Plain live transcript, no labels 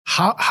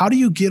how do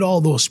you get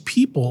all those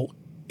people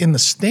in the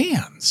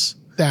stands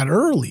that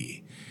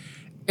early?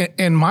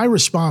 And my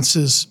response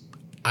is,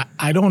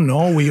 I don't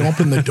know. We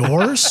open the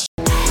doors.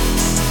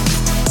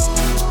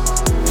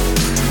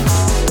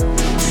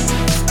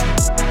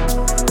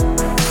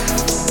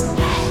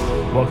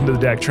 Welcome to the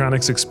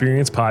Daktronics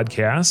Experience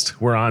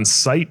podcast. We're on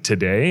site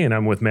today, and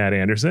I'm with Matt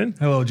Anderson.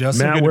 Hello,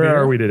 Justin. Matt, where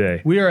are we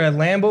today? We are at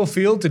Lambeau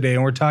Field today,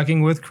 and we're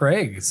talking with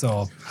Craig.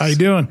 So, how you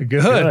doing?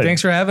 Good.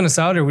 Thanks for having us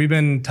out here. We've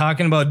been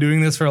talking about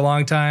doing this for a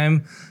long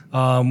time.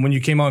 When you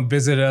came out and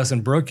visited us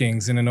in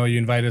Brookings, and I know you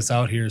invited us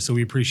out here, so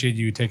we appreciate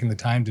you taking the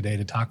time today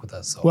to talk with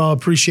us. So. Well, I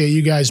appreciate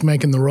you guys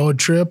making the road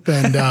trip,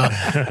 and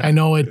I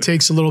know it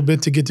takes a little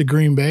bit to get to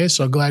Green Bay,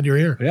 so glad you're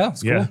here. Yeah,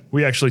 it's cool.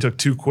 We actually took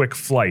 2 quick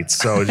flights,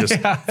 so just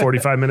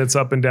 45 minutes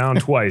up and down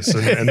twice,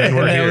 and then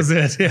we're here. That was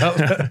it.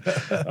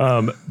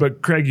 Yep.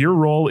 But Craig, your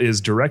role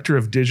is Director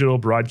of Digital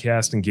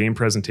Broadcast and Game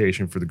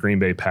Presentation for the Green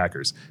Bay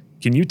Packers.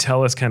 Can you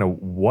tell us kind of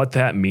what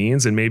that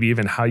means and maybe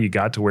even how you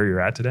got to where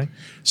you're at today?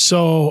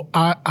 So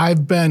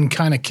I've been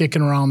kind of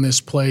kicking around this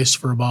place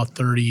for about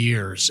 30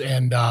 years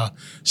and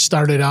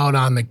started out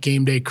on the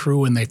game day crew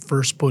when they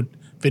first put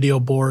video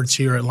boards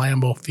here at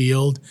Lambeau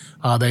Field.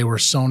 They were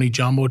Sony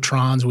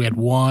Jumbotrons. We had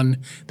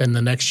one. Then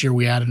the next year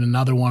we added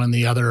another one in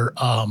the other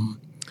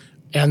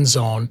end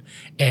zone,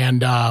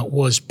 and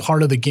was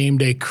part of the game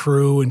day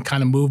crew and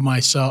kind of moved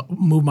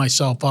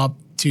myself up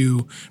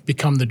to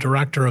become the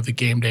director of the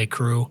game day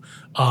crew.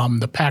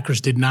 The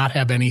Packers did not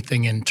have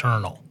anything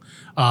internal.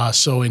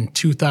 So in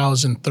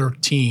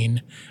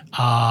 2013,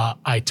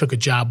 I took a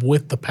job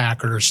with the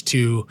Packers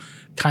to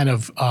kind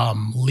of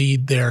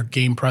lead their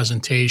game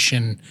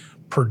presentation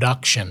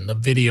production, the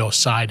video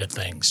side of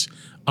things.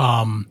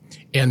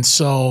 And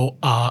so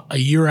a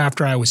year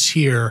after I was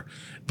here,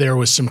 there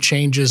was some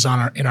changes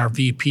in our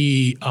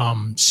VP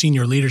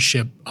senior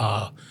leadership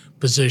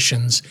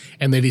positions,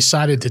 and they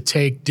decided to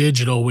take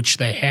digital, which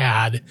they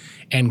had,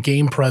 and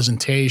game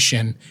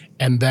presentation,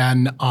 and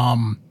then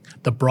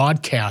the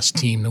broadcast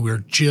team that we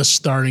were just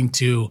starting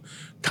to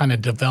kind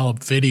of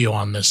develop video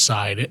on this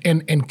side,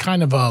 and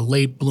kind of a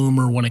late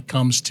bloomer when it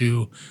comes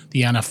to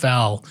the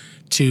NFL,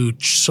 to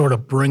sort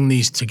of bring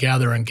these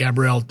together. And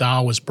Gabrielle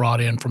Dow was brought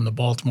in from the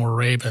Baltimore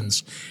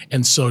Ravens,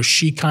 and so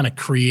she kind of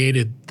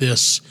created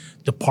this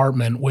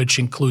department, which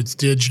includes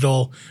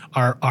digital,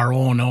 our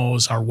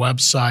O&Os, our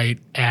website,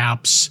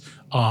 apps,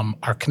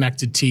 our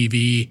connected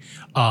TV,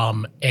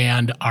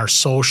 and our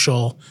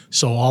social.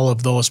 So all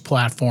of those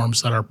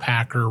platforms that are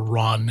Packer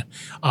run.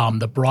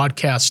 The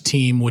broadcast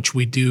team, which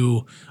we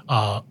do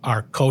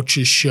our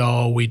coaches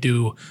show. We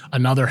do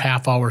another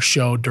half-hour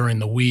show during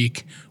the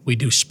week. We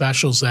do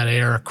specials that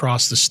air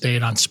across the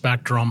state on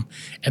Spectrum.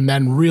 And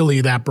then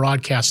really that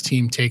broadcast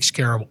team takes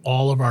care of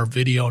all of our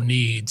video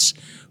needs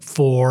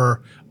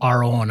for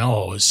our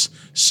O&Os.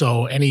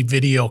 So any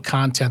video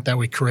content that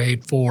we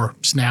create for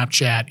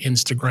Snapchat,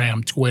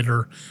 Instagram,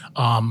 Twitter,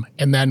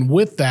 and then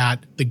with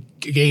that, the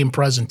game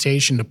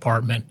presentation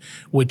department,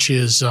 which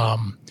is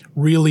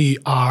really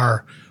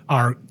our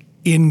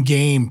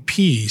in-game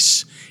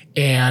piece.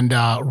 And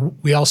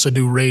we also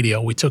do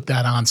radio. We took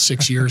that on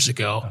 6 years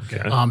ago.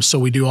 Okay. So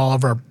we do all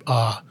of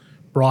our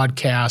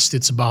broadcast.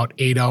 It's about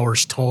 8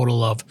 hours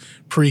total of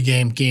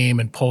pregame, game,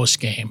 and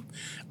postgame.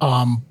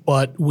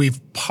 But we've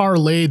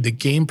parlayed the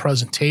game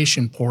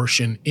presentation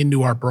portion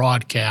into our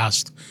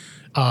broadcast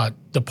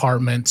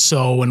department.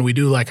 So when we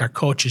do like our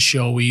coaches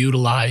show, we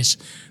utilize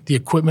the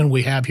equipment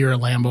we have here at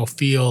Lambeau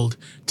Field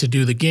to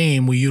do the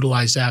game. We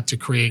utilize that to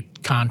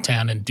create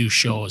content and do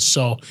shows.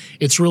 So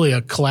it's really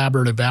a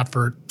collaborative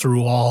effort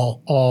through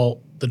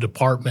all the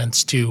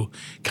departments to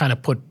kind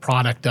of put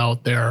product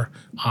out there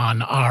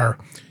on our,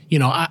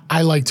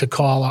 I like to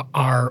call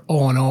our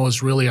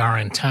O&Os really our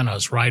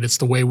antennas, right? It's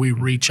the way we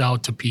reach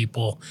out to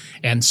people.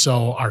 And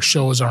so our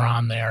shows are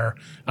on there.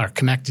 Our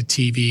connected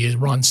TV, it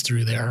runs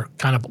through there,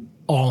 kind of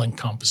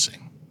all-encompassing.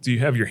 Do you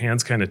have your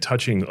hands kind of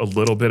touching a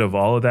little bit of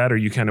all of that? Or are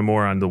you kind of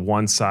more on the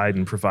one side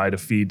and provide a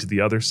feed to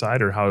the other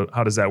side? Or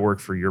how does that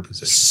work for your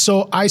position?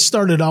 So I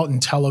started out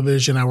in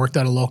television. I worked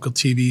at a local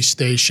TV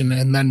station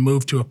and then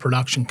moved to a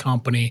production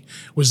company.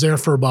 Was there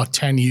for about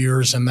 10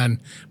 years. And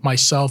then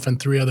myself and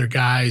 3 other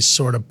guys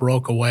sort of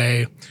broke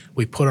away.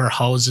 We put our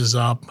houses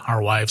up.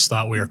 Our wives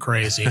thought we were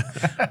crazy.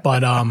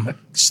 But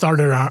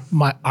started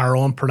our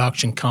own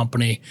production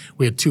company.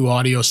 We had 2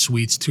 audio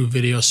suites, 2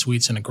 video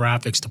suites, and a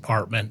graphics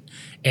department,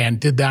 and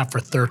did that for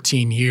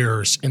 13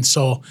 years. And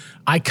so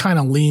I kind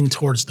of lean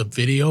towards the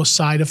video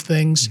side of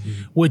things,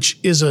 which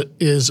is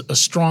a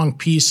strong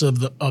piece of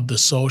the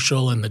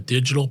social and the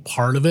digital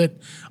part of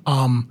it.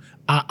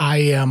 I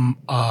am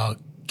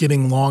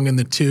getting long in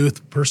the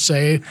tooth per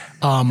se.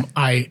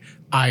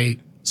 I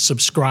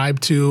subscribe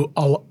to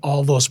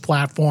all those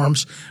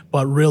platforms,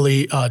 but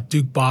really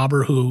Duke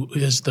Bobber, who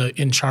is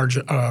in charge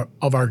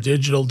of our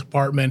digital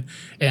department,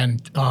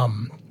 and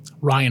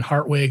Ryan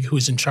Hartwig,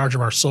 who's in charge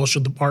of our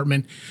social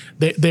department.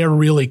 They're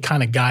really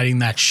kind of guiding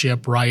that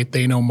ship, right?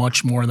 They know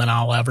much more than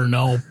I'll ever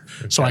know.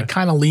 Okay. So I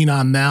kind of lean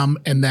on them.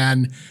 And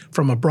then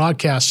from a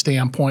broadcast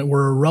standpoint,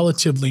 we're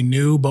relatively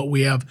new, but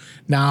we have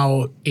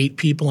now 8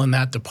 people in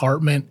that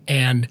department.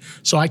 And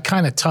so I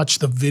kind of touch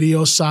the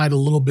video side a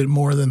little bit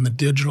more than the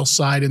digital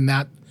side in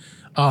that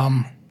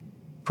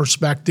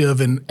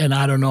perspective, and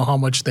I don't know how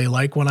much they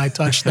like when I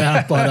touch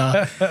that,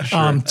 but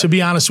sure. To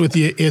be honest with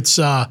you, it's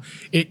a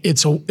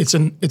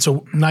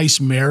nice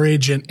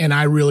marriage, and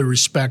I really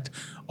respect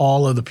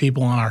all of the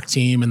people on our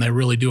team, and they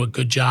really do a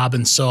good job,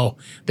 and so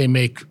they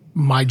make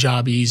my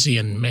job easy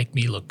and make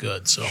me look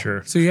good. So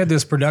sure. So you had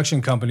this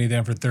production company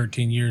then for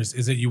 13 years.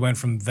 Is it you went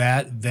from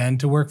that then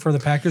to work for the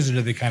Packers, or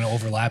did they kind of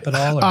overlap at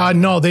all?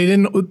 No, they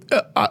didn't.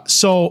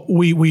 So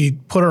we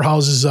put our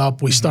houses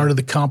up. We started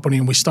the company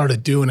and we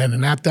started doing it.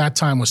 And at that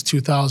time was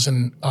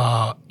 2000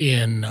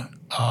 in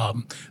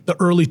the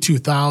early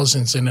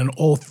 2000s. And in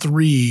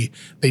 2003,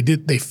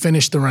 they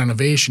finished the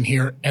renovation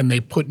here and they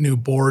put new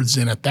boards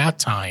in at that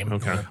time.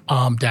 Okay.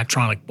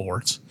 Daktronic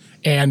boards.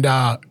 And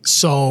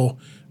so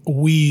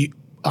we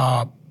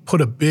put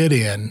a bid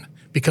in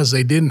because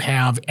they didn't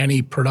have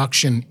any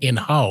production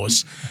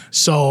in-house.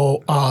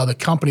 So the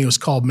company was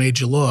called Made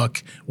You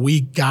Look.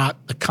 We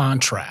got the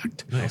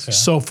contract. Nice. Okay.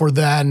 So for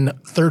then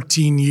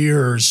 13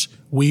 years,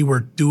 we were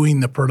doing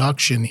the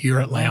production here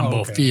at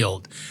Lambeau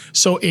Field.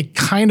 So it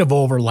kind of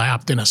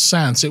overlapped in a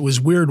sense. It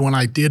was weird when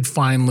I did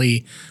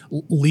finally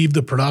leave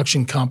the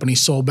production company,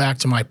 sold back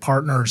to my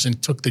partners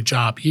and took the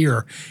job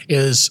here,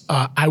 is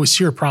I was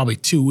here probably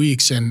 2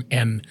 weeks and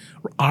Aaron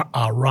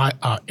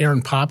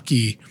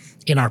Popke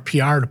in our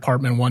PR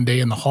department one day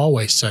in the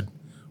hallway said,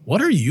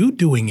 "What are you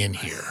doing in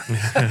here?"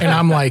 And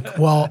I'm like,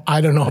 well,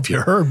 I don't know if you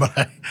heard,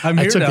 but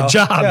I took a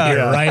job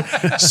here,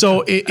 right?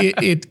 So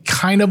it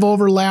kind of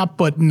overlapped,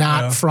 but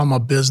not from a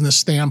business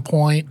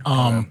standpoint.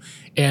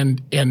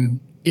 And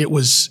it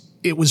was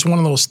one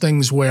of those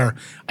things where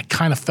I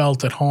kind of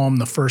felt at home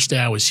the first day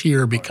I was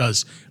here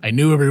because I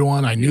knew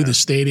everyone, I knew the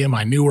stadium,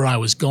 I knew where I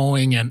was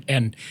going,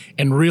 and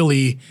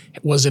really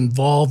was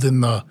involved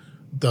in the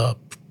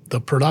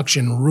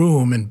production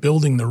room and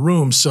building the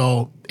room.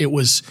 So it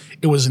was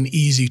an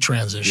easy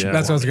transition. Yeah.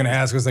 That's what I was going to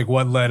ask, was like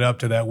what led up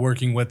to that,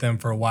 working with them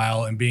for a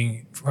while and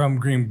being from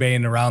Green Bay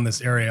and around this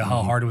area.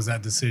 How hard was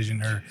that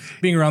decision, or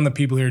being around the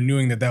people here,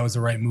 knowing that that was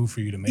the right move for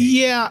you to make?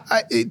 Yeah,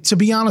 to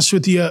be honest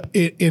with you,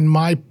 in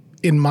my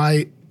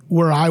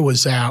where I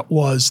was at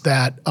was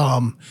that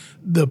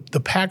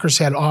the Packers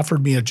had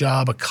offered me a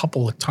job a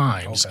couple of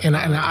times, and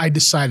I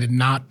decided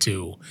not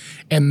to.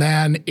 And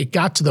then it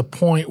got to the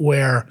point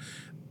where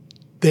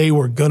they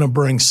were going to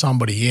bring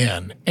somebody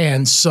in.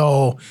 And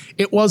so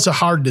it was a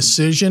hard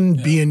decision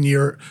being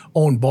your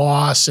own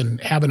boss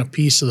and having a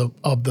piece of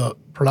the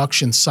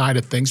production side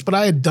of things. But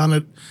I had done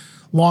it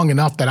long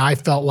enough that I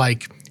felt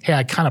like, hey,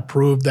 I kind of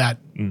proved that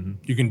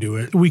you can do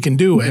it. We can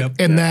do it.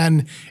 And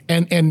then,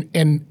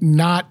 and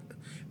not,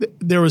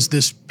 there was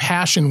this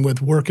passion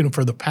with working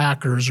for the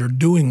Packers or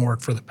doing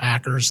work for the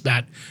Packers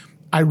that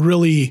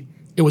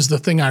it was the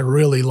thing I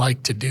really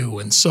liked to do.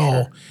 And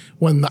so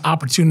when the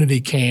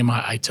opportunity came,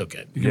 I took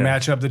it. You can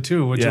match up the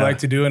two, what you like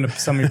to do and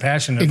something you're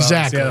passionate about.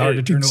 Exactly. It's hard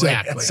to turn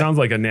away. It sounds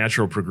like a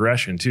natural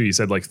progression too. You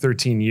said like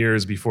 13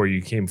 years before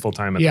you came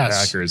full-time at the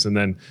Packers. And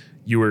then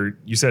you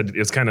said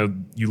it's kind of,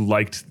 you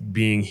liked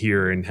being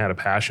here and had a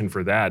passion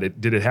for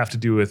that. Did it have to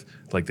do with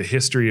like the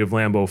history of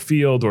Lambeau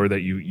Field, or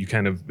that you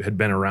kind of had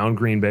been around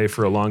Green Bay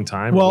for a long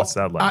time? Well, what's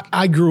that like?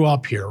 I grew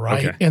up here,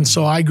 right? Okay. And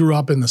so I grew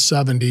up in the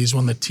 70s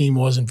when the team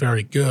wasn't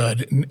very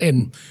good.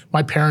 And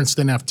my parents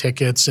didn't have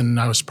tickets, and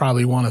I was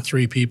probably one of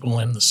 3 people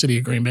in the city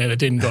of Green Bay that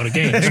didn't go to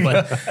games.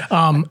 But,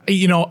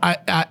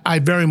 I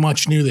very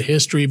much knew the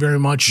history, very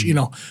much,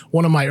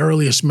 one of my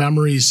earliest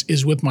memories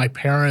is with my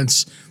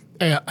parents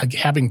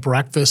having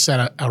breakfast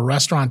at a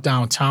restaurant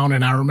downtown.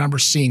 And I remember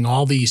seeing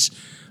all these,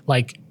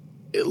 like,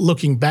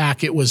 looking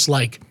back, it was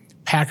like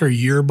Packer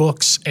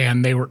yearbooks,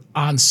 and they were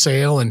on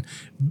sale. And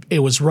it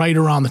was right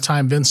around the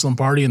time Vince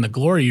Lombardi and the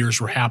glory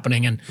years were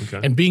happening.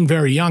 And being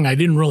very young, I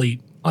didn't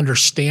really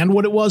understand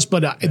what it was,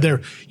 but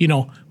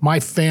my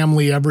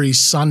family every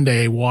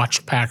Sunday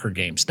watched Packer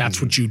games. That's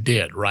what you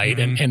did, right?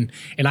 And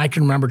I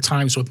can remember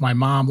times with my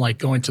mom, like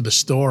going to the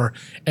store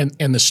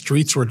and the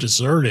streets were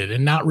deserted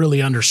and not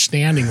really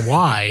understanding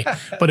why,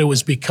 but it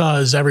was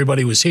because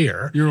everybody was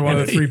here. You were one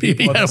of the 3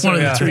 people. One of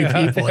the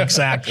 3 people,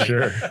 exactly.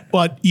 Sure.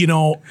 But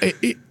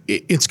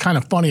it's kind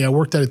of funny. I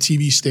worked at a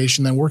TV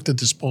station, then worked at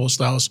this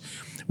post house.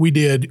 We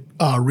did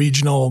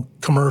regional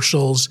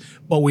commercials,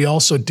 but we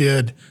also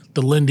did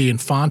the Lindy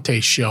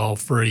Infante show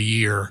for a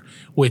year,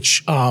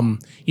 which,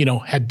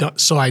 had done.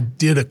 So I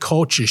did a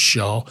coach's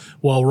show.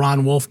 Well,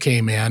 Ron Wolf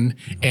came in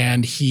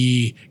and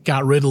he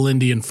got rid of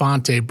Lindy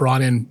Infante,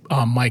 brought in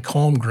Mike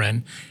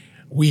Holmgren.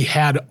 we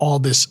had all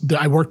this.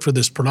 I worked for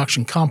this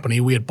production company.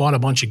 We had bought a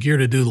bunch of gear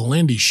to do the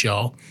Lindy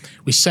show.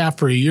 We sat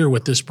for a year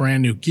with this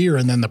brand new gear,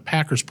 and then the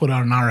Packers put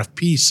out an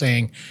RFP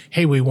saying,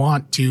 hey, we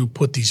want to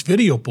put these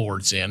video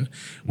boards in.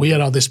 We had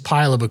all this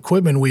pile of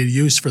equipment we had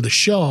used for the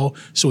show,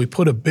 so we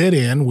put a bid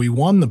in. We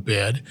won the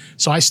bid.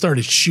 So I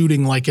started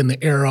shooting like in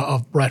the era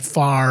of Brett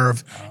Favre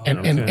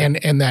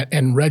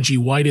and Reggie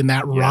White in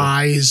that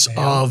rise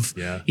of,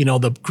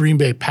 the Green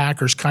Bay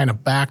Packers kind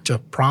of back to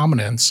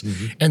prominence.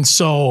 And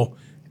so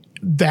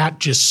that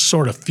just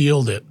sort of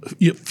fueled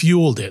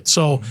it.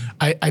 So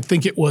I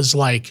think it was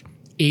like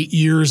 8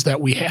 years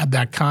that we had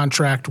that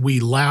contract.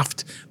 We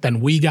left, then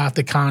we got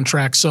the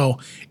contract. So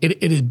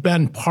it had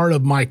been part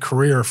of my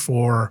career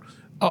for,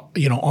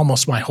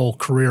 almost my whole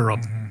career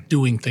of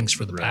doing things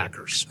for the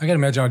Packers. I can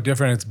imagine how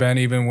different it's been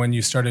even when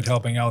you started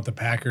helping out the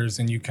Packers,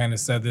 and you kind of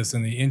said this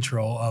in the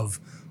intro of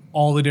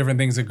all the different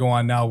things that go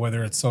on now,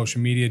 whether it's social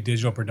media,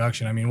 digital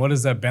production. I mean, what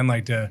has that been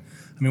like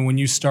when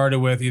you started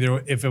with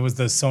either if it was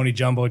the Sony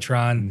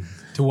Jumbotron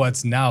to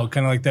what's now,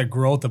 kind of like that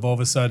growth of all of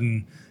a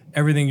sudden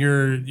everything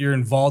you're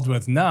involved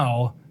with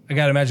now, I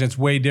got to imagine it's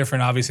way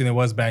different obviously than it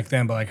was back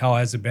then, but like how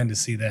has it been to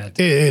see that?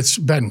 It's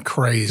been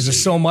crazy.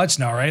 There's so much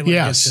now, right? Like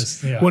yes.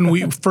 It's just, When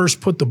we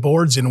first put the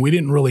boards in, we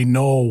didn't really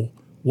know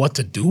what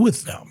to do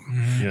with them.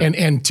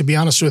 And to be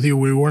honest with you,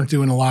 we weren't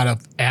doing a lot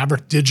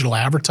of digital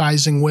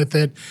advertising with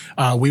it.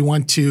 We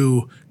went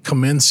to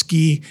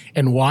Kaminsky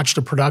and watched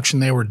a production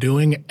they were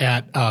doing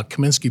at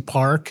Kaminsky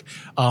Park.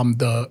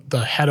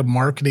 The head of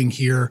marketing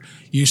here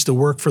used to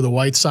work for the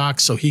White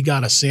Sox, so he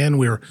got us in.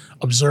 We were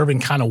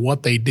observing kind of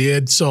what they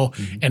did. So,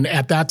 and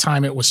at that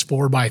time it was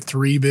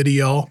 4:3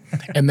 video.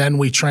 And then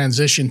we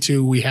transitioned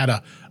to, we had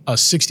a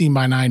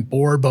 16:9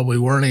 board, but we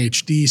weren't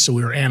HD, so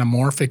we were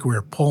anamorphic. We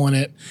were pulling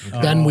it.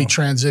 Then we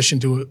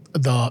transitioned to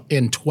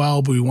in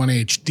 12, we went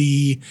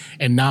HD,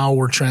 and now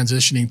we're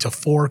transitioning to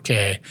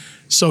 4K.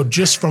 So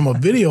just from a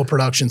video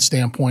production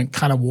standpoint,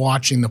 kind of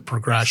watching the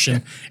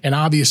progression, and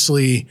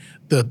obviously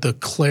the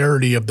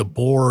clarity of the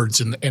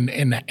boards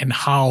and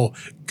how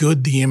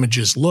good the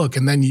images look.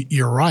 And then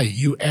you're right,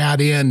 you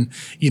add in,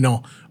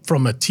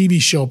 from a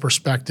TV show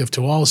perspective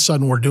to all of a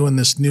sudden we're doing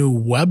this new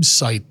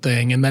website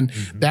thing, and then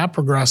that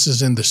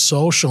progresses into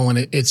social,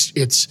 and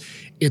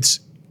it's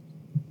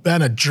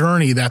been a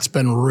journey that's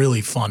been really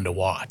fun to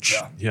watch.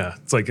 Yeah.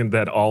 It's like in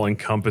that all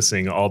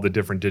encompassing all the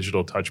different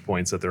digital touch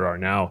points that there are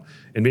now.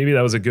 And maybe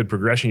that was a good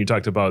progression. You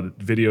talked about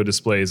video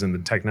displays and the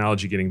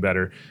technology getting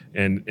better.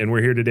 And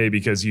we're here today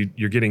because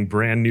you're getting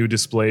brand new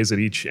displays at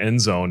each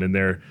end zone, and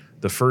they're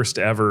the first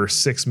ever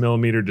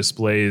 6mm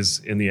displays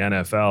in the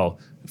NFL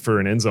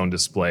for an end zone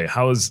display.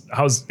 How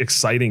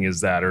exciting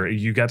is that? Or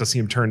you got to see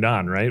them turned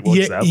on, right?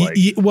 What's that like?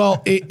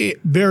 Well,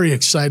 very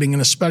exciting,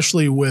 and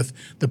especially with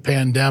the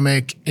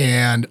pandemic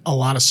and a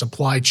lot of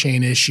supply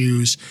chain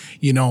issues.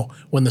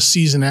 When the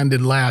season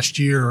ended last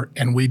year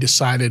and we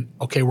decided,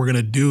 okay, we're going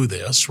to do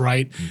this,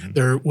 right?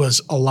 There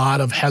was a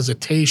lot of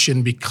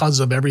hesitation because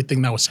of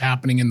everything that was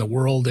happening in the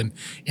world and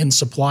in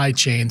supply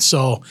chain.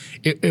 So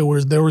there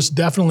was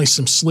definitely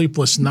some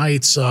sleepless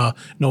nights,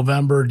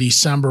 November,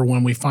 December,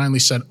 when we finally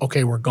said,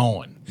 okay, we're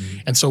going.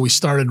 And so we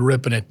started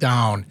ripping it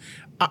down.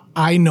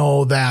 I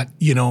know that,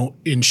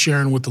 in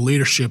sharing with the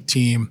leadership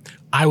team,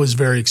 I was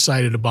very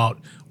excited about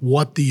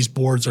what these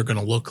boards are going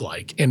to look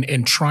like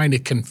and trying to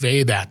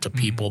convey that to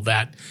people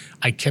that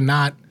I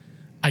cannot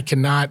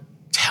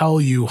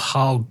tell you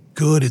how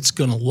good it's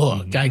going to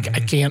look. I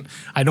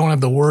don't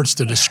have the words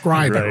to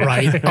describe it,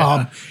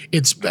 right?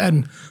 It's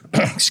been,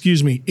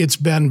 it's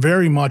been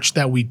very much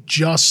that we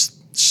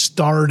just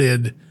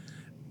started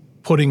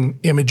putting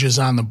images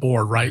on the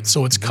board, right?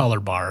 So it's color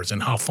bars,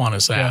 and how fun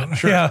is that?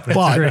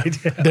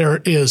 But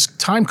there is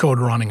time code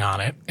running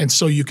on it, and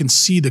so you can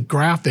see the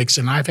graphics,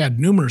 and I've had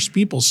numerous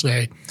people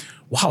say,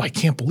 wow, I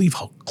can't believe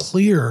how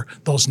clear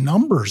those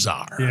numbers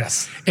are.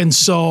 Yes. And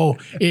so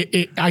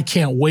I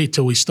can't wait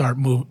till we start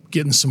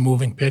getting some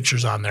moving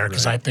pictures on there,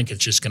 because I think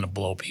it's just going to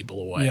blow people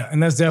away. Yeah,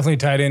 and that's definitely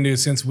tied into,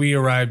 since we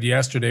arrived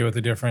yesterday with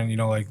the different,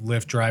 like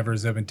Lyft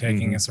drivers that have been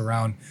taking us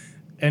around.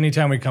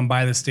 Anytime we come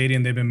by the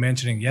stadium, they've been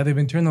mentioning, they've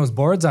been turning those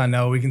boards on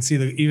now. We can see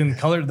even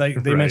color,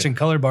 they mentioned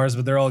color bars,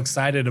 but they're all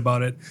excited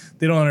about it.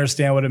 They don't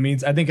understand what it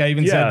means. I think I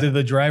even said to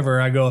the driver,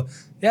 I go,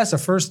 it's the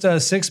first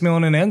 6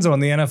 million in end zone in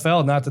the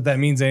NFL. Not that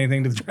means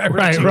anything to the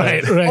driver.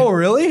 Right. Oh,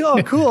 really?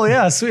 Oh, cool.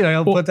 Yeah, sweet.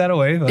 I'll put that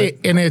away.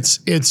 And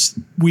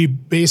we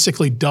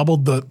basically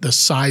doubled the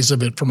size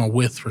of it from a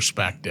width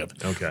perspective.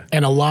 Okay.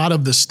 And a lot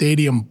of the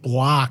stadium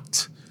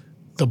blocked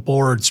the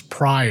boards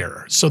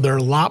prior. So they're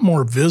a lot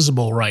more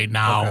visible right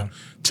now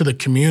to the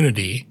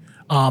community.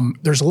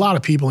 There's a lot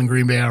of people in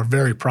Green Bay that are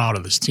very proud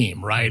of this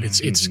team, right?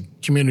 It's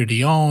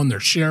community owned,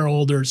 they're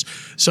shareholders.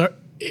 So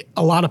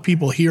a lot of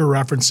people hear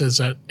references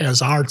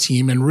as our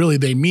team, and really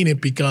they mean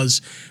it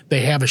because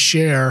they have a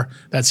share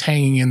that's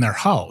hanging in their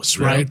house,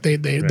 right?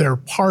 They're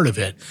part of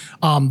it.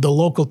 The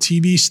local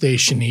TV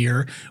station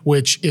here,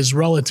 which is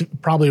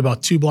probably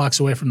about 2 blocks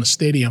away from the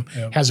stadium,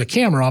 has a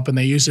camera up, and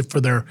they use it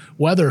for their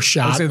weather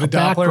shot. The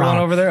Doppler one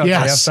over there? Okay,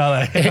 yes. I saw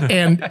that.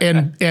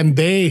 and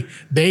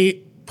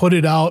they put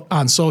it out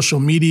on social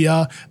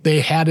media.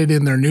 They had it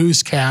in their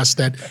newscast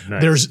that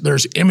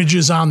there's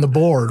images on the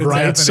board,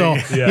 right?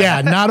 Happening.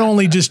 So not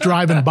only just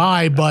driving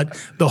by, but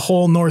the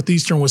whole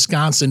northeastern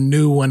Wisconsin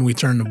knew when we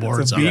turned the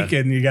boards on. It's a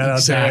beacon you got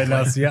out there right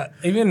now. So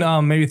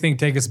even maybe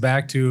take us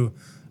back to,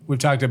 we've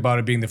talked about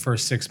it being the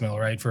first 6 mil,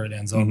 right, for an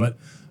end zone, but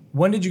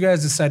when did you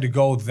guys decide to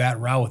go that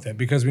route with it?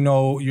 Because we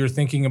know you're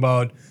thinking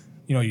about,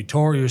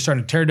 you're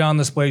starting to tear down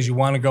displays, you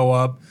want to go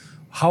up.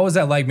 How was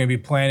that like, maybe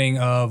planning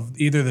of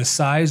either the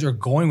size or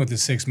going with the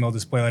 6 mil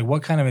display? Like,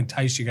 what kind of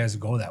enticed you guys to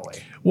go that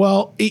way?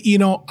 Well,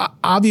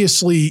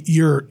 obviously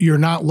you're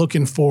not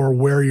looking for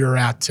where you're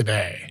at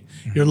today.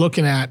 You're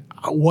looking at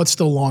what's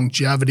the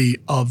longevity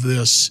of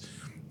this,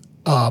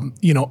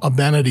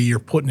 amenity you're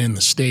putting in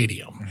the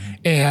stadium.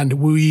 And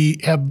we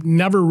have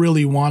never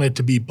really wanted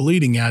to be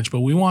bleeding edge,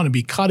 but we want to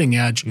be cutting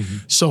edge.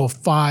 So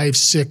 5,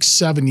 6,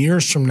 7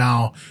 years from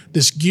now,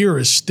 this gear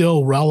is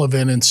still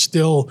relevant and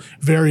still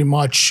very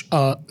much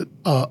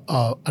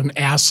an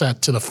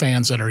asset to the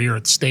fans that are here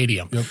at the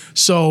stadium.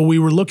 So we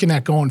were looking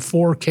at going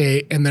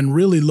 4K and then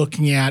really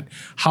looking at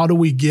how do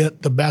we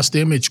get the best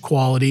image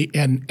quality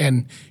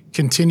and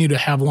continue to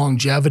have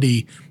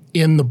longevity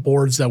in the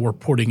boards that we're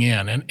putting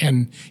in.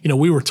 And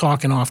we were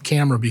talking off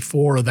camera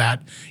before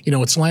that,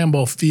 it's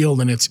Lambeau Field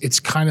and it's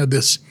kind of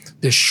this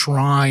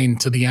shrine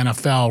to the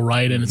NFL,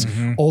 right? And it's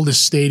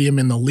oldest stadium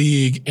in the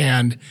league.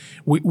 And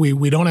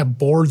we don't have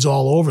boards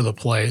all over the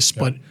place,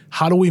 but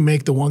how do we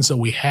make the ones that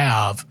we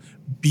have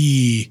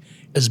be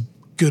as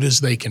good as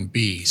they can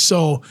be?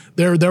 So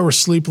there were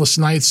sleepless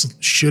nights.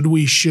 Should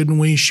we, shouldn't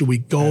we? Should we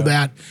go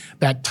that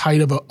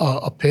tight of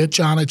a pitch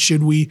on it?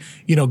 Should we,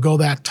 go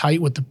that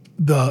tight with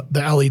the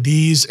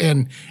LEDs?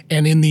 And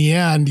in the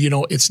end,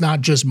 it's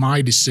not just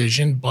my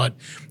decision, but,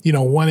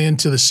 went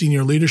into the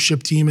senior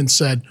leadership team and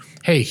said,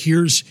 hey,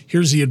 here's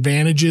the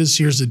advantages,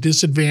 here's the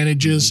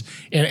disadvantages.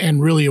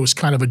 And really it was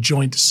kind of a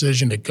joint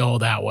decision to go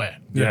that way.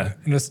 Yeah.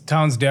 And this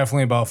town's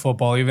definitely about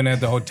football. Even at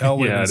the hotel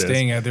we've been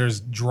staying at, there's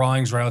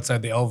drawings right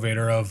outside the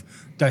elevator of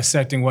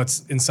dissecting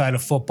what's inside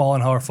of football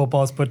and how our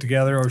football is put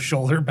together, or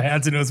shoulder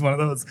pads. And it was one of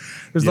those.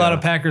 There's a lot of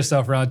Packer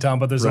stuff around town,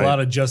 but there's a lot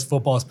of just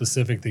football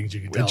specific things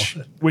you can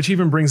tell. Which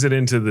even brings it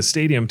into the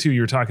stadium too.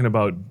 You were talking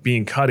about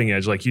being cutting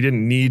edge. Like, you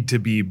didn't need to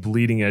be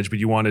bleeding edge, but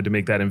you wanted to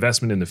make that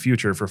investment in the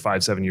future for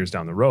 5-7 years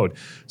down the road.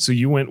 So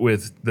you went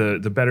with the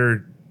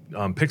better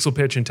pixel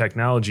pitch and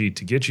technology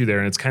to get you there.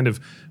 And it's kind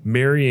of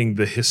marrying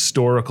the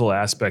historical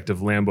aspect of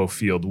Lambeau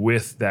Field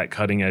with that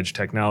cutting edge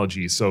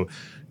technology. So,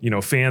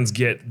 fans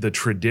get the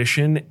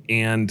tradition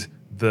and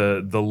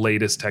the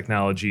latest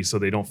technology, so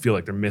they don't feel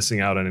like they're missing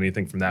out on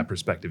anything from that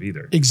perspective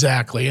either.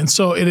 Exactly. And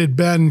so it had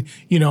been,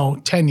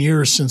 10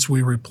 years since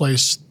we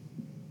replaced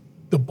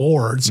the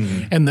boards,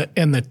 and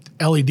the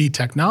LED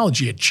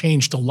technology had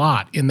changed a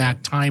lot in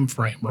that time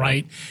frame,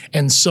 right?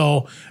 And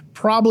so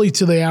probably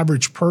to the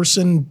average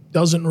person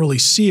doesn't really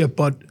see it,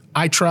 but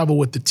I travel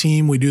with the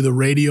team. We do the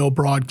radio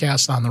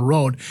broadcast on the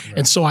road,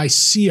 and so I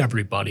see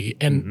everybody,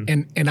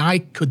 and I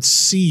could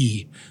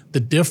see the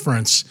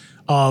difference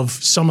of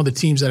some of the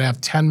teams that have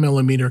 10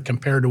 millimeter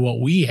compared to what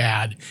we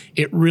had.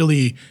 It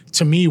really,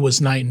 to me, was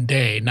night and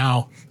day.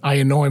 Now, I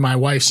annoy my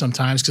wife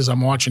sometimes because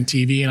I'm watching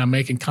TV and I'm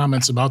making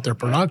comments about their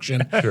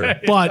production.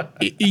 But,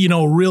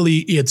 really,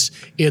 it's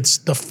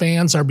the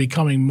fans are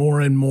becoming more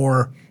and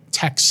more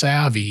tech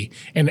savvy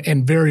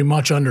and very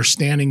much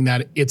understanding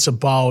that it's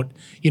about,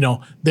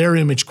 their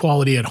image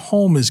quality at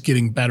home is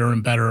getting better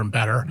and better and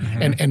better.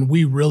 And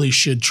we really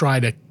should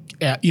try to,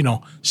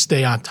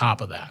 stay on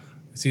top of that.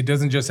 See, it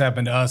doesn't just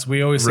happen to us.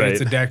 We always say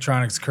it's a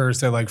Daktronics curse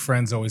that, like,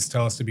 friends always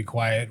tell us to be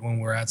quiet when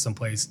we're at some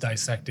place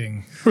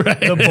dissecting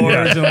the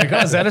boards. And like,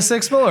 is that a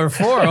 6 mil or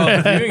 4? Oh,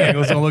 the viewing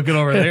angles, don't look it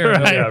over there.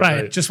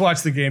 Right. Just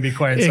watch the game, be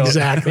quiet.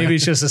 Exactly. So maybe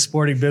it's just a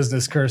sporting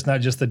business curse,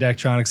 not just the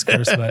Daktronics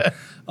curse.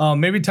 But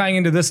maybe tying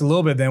into this a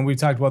little bit, then we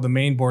talked about the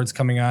main boards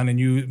coming on, and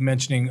you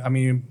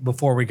mentioning,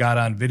 before we got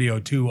on video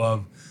too,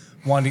 of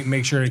wanting to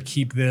make sure to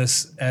keep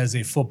this as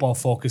a football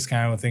focused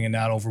kind of a thing and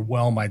not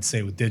overwhelm, I'd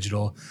say, with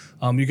digital.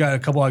 You got a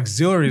couple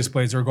auxiliary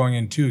displays that are going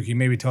in too. Can you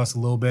maybe tell us a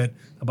little bit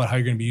about how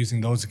you're going to be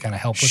using those to kind of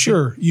help with it?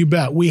 Sure, you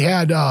bet. We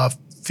had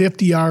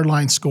 50-yard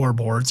line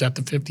scoreboards at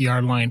the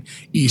 50-yard line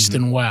east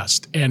and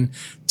west. And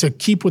to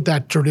keep with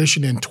that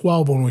tradition in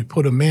 12 when we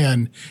put them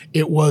in,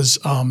 it was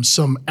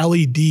some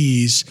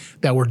LEDs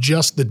that were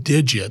just the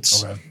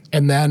digits. Okay.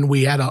 And then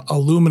we had a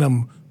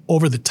aluminum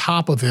over the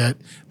top of it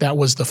that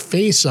was the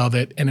face of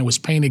it, and it was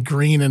painted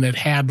green, and it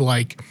had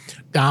like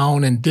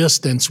down and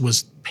distance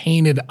was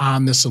painted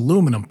on this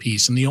aluminum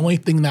piece, and the only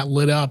thing that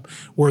lit up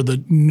were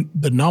the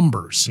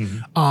numbers.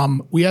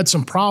 We had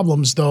some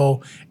problems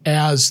though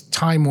as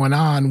time went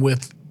on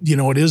with,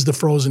 it is the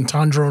frozen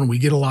tundra and we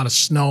get a lot of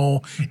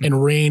snow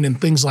and rain and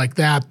things like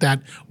that.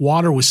 That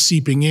water was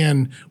seeping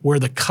in where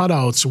the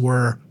cutouts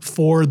were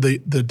for the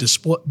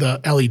display, the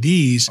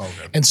LEDs.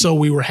 Okay. And so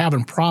we were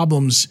having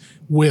problems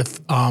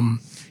with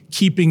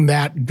keeping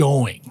that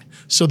going.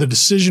 So the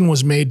decision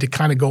was made to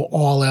kind of go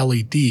all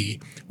LED.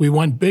 We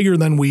went bigger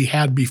than we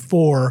had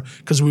before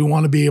because we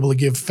want to be able to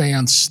give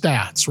fans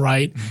stats,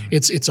 right? Mm-hmm.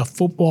 It's a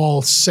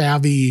football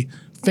savvy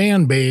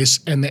fan base,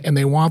 and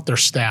they want their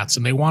stats,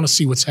 and they want to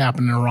see what's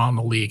happening around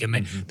the league,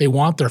 and they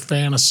want their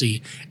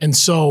fantasy. And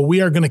so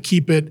we are going to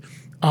keep it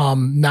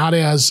not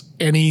as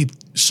any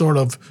sort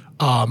of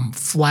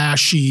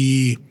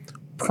flashy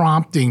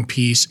prompting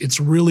piece. It's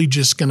really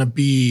just going to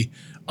be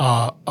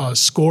a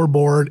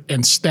scoreboard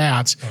and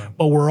stats,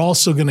 but we're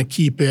also going to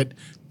keep it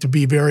to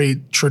be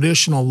very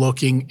traditional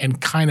looking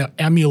and kind of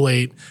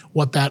emulate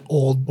what that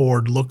old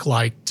board looked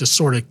like to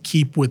sort of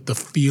keep with the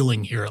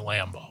feeling here at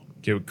Lambeau.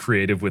 Get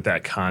creative with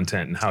that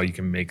content and how you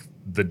can make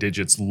the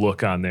digits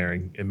look on there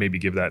and maybe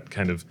give that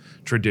kind of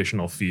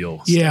traditional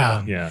feel.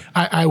 Yeah. Yeah.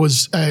 I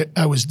was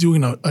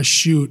doing a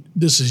shoot,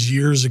 this is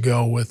years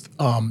ago, with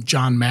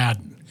John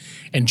Madden.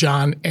 And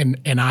John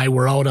and I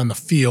were out on the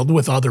field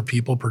with other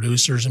people,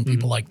 producers and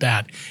people like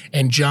that.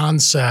 And John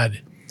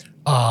said,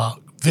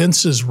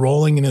 Vince is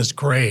rolling in his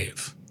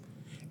grave.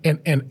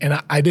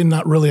 And I did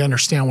not really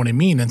understand what he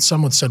mean. And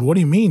someone said, "What do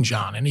you mean,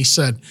 John?" And he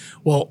said,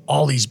 "Well,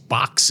 all these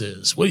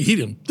boxes. Well, he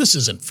didn't. This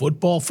isn't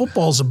football.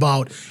 Football's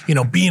about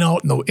being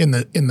out in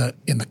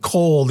the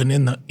cold and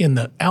in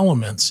the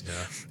elements." Yeah.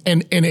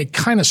 And it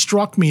kind of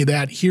struck me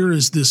that here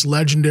is this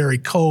legendary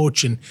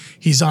coach, and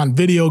he's on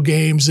video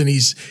games, and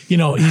he's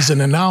an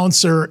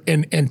announcer,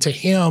 and to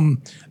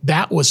him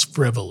that was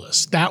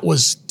frivolous. That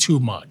was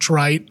too much,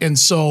 right? And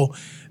so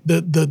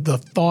the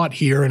thought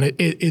here, and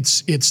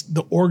it's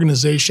the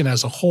organization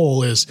as a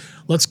whole, is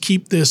let's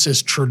keep this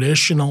as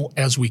traditional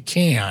as we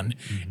can,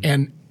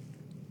 and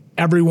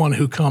everyone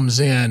who comes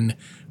in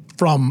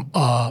from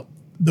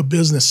the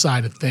business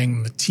side of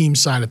things, the team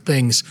side of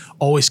things,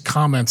 always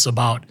comments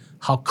about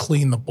how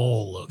clean the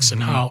bowl looks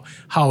and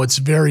how it's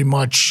very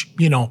much,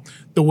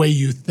 the way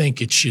you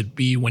think it should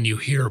be when you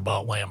hear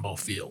about Lambeau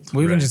Field.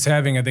 Well, even just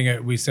having, I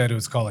think we said it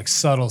was called like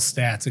subtle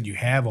stats that you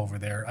have over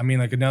there. I mean,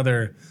 like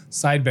another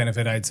side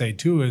benefit I'd say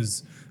too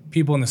is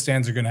people in the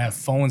stands are going to have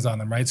phones on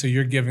them, right? So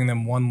you're giving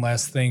them one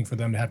less thing for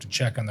them to have to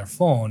check on their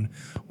phone,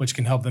 which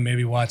can help them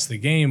maybe watch the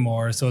game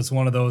more. So it's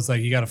one of those,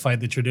 like, you got to fight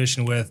the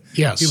tradition with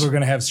people are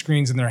going to have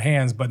screens in their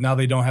hands, but now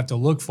they don't have to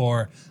look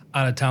for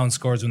out-of-town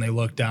scores when they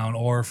look down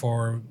or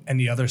for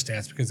any other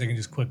stats because they can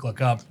just quick look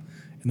up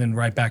and then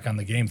right back on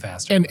the game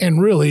faster. And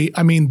really,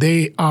 I mean,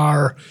 they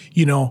are,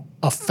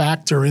 a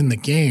factor in the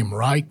game,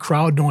 right?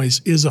 Crowd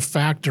noise is a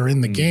factor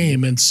in the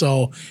game. And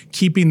so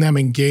keeping them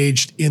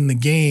engaged in the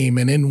game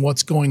and in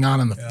what's going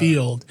on in the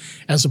field,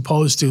 as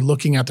opposed to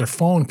looking at their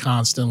phone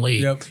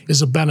constantly,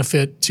 is a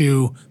benefit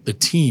to the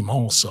team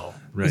also.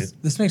 Right.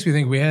 This makes me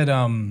think we had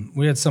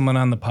someone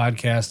on the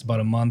podcast about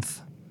a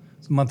month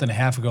and a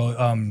half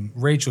ago,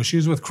 Rachel. She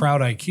was with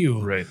Crowd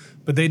IQ, right?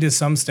 But they did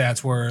some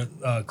stats where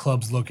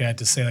clubs look at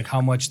to say like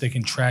how much they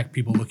can track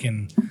people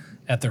looking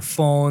at their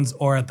phones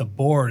or at the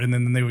board, and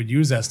then they would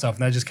use that stuff.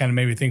 And that just kind of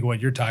made me think of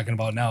what you're talking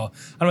about now.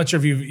 I'm not sure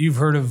if you've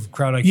heard of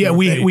Crowd IQ. Yeah,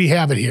 we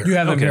have it here. You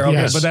have it here, okay?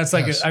 Yes, but that's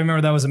like I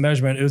remember that was a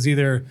measurement. It was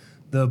either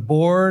the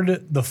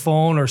board, the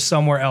phone, or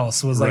somewhere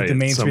else was like the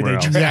main three they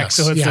track. Yes,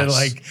 so it's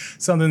like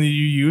something that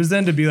you use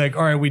then to be like,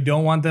 all right, we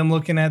don't want them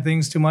looking at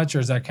things too much, or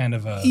is that kind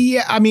of a...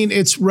 Yeah, I mean,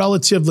 it's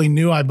relatively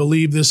new. I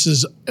believe this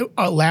is,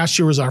 last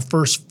year was our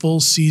first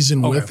full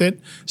season with it.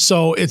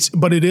 So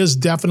but it is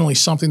definitely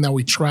something that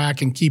we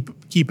track and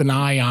keep an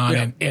eye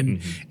on. Yeah.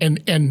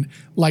 And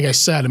like I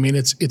said, I mean,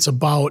 it's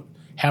about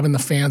having the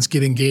fans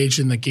get engaged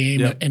in the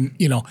game and,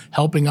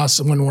 helping us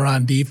when we're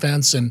on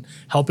defense and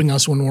helping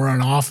us when we're on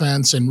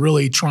offense and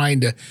really trying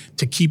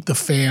to keep the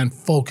fan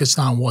focused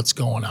on what's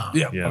going on.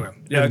 Yeah. Okay.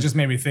 Yeah. It just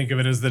made me think of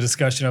it as the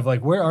discussion of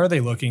like, where are they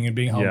looking and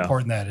being how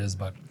important that is.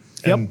 But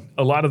and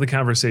a lot of the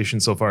conversation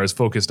so far is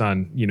focused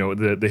on,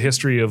 the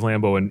history of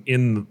Lambeau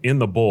and in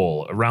the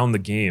bowl around the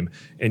game.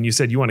 And you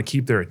said you want to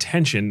keep their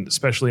attention,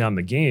 especially on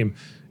the game.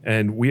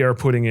 And we are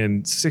putting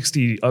in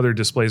 60 other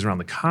displays around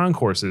the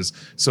concourses.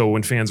 So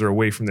when fans are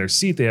away from their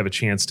seat, they have a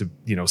chance to,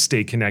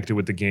 stay connected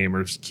with the game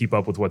or keep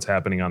up with what's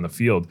happening on the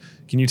field.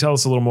 Can you tell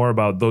us a little more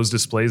about those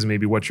displays and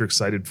maybe what you're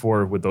excited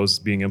for with those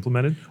being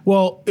implemented?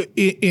 Well,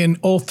 in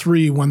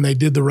 2003, when they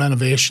did the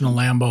renovation of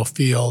Lambeau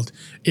Field,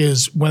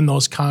 is when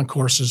those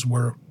concourses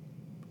were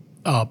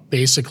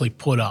basically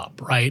put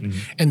up, right?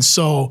 And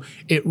so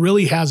it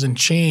really hasn't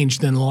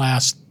changed in the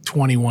last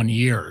 21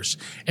 years.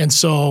 And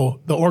so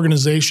the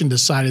organization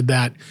decided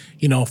that,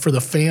 for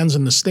the fans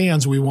in the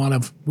stands, we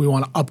want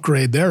to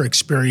upgrade their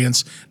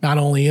experience, not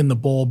only in the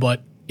bowl,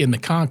 but in the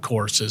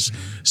concourses.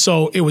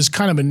 So it was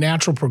kind of a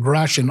natural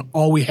progression.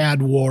 All we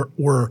had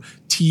were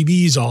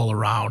TVs all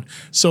around.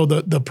 So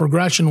the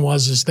progression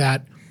is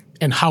that,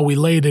 and how we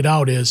laid it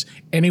out is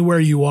anywhere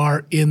you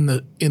are in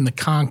the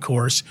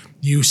concourse,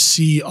 you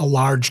see a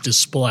large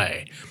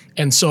display.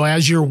 And so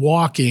as you're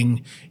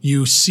walking,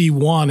 you see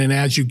one, and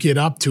as you get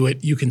up to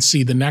it, you can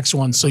see the next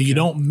one, so you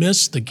don't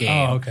miss the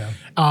game. Oh,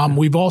 okay.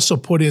 We've also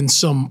put in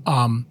some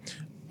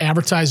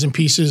advertising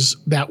pieces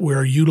that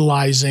we're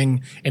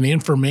utilizing and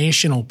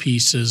informational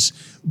pieces,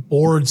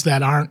 boards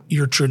that aren't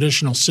your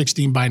traditional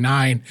 16 by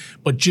 9,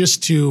 but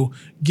just to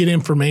get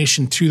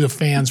information to the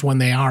fans when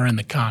they are in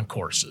the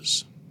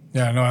concourses.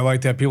 Yeah, no, I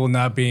like that. People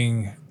not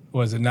being,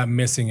 not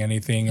missing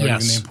anything, or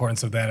Yes. even the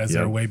importance of that as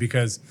their way,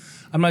 because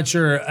I'm not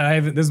sure,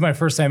 this is my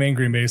first time in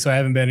Green Bay, so I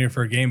haven't been here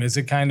for a game. Is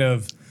it kind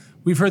of,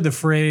 we've heard the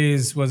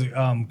phrase,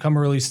 come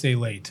early, stay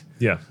late.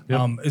 Yeah.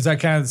 Yep. Is that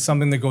kind of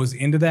something that goes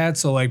into that?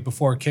 So like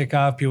before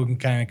kickoff, people can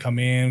kind of come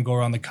in, go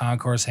around the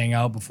concourse, hang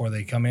out before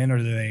they come in, or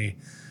do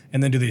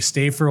they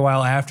stay for a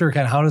while after?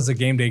 Kind of how does the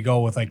game day go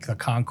with like the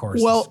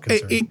concourse? Well,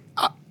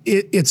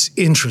 it's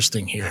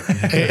interesting here.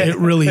 It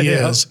really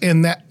is.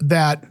 And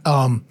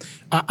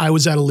I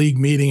was at a league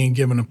meeting and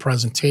given a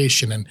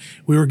presentation, and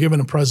we were given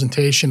a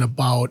presentation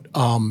about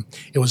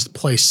it was the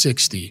Play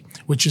 60,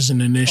 which is an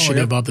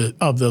initiative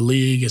of the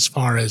league as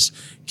far as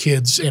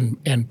kids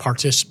and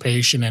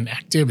participation and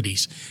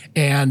activities.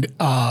 And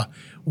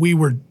we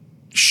were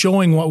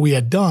showing what we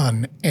had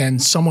done, and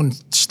someone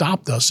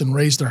stopped us and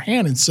raised their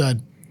hand and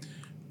said,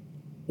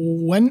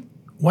 when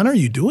are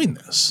you doing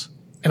this?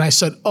 And I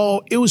said,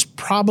 it was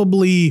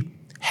probably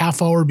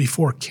half hour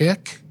before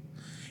kick.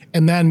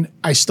 And then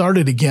I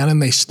started again,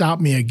 and they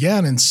stopped me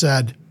again and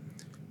said,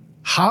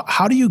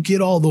 how do you get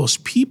all those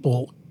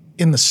people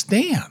in the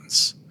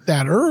stands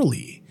that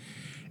early?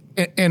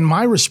 And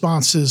my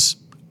response is,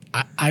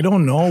 I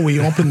don't know.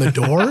 We open the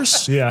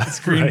doors. Yeah, it's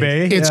Green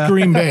Bay. It's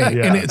Green Bay,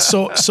 and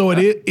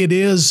it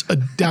is a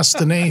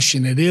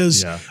destination. It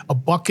is a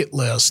bucket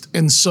list,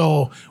 and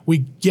so we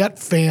get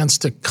fans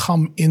to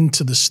come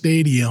into the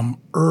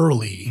stadium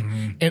early,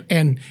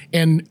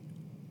 and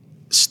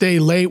stay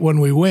late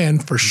when we win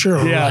for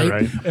sure. Yeah,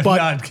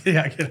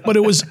 right. But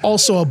it was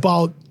also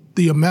about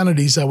the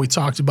amenities that we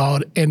talked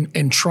about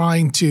and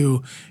trying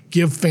to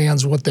give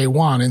fans what they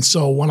want. And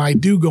so when I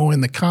do go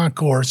in the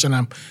concourse and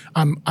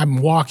I'm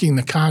walking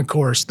the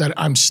concourse, that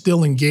I'm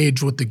still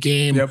engaged with the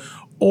game,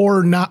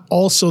 or not,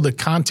 also the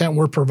content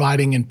we're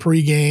providing in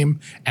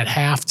pregame, at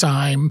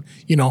halftime,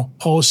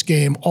 post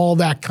game, all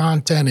that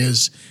content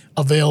is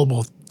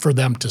available for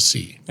them to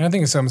see. And I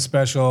think it's something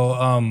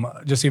special,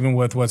 just even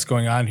with what's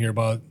going on here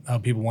about how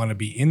people want to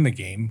be in the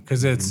game,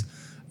 because it's,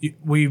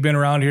 we've been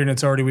around here,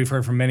 and we've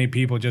heard from many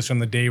people just from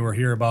the day we're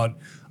here about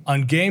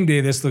on game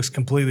day, this looks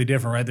completely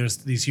different, right? There's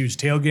these huge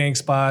tailgating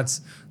spots,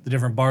 the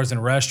different bars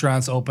and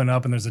restaurants open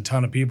up, and there's a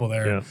ton of people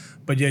there. Yeah.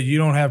 But yeah, you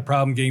don't have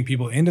problem getting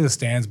people into the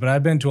stands. But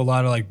I've been to a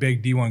lot of like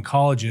big D1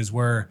 colleges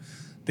where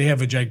they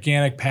have a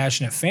gigantic,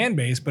 passionate fan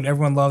base, but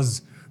everyone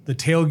loves the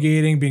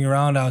tailgating, being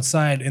around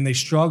outside, and they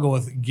struggle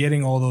with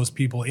getting all those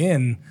people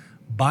in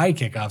by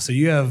kickoff. So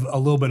you have a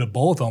little bit of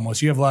both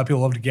almost. You have a lot of people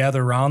who love to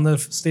gather around the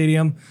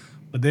stadium,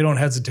 but they don't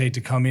hesitate to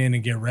come in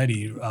and get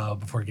ready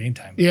before game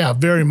time. Yeah,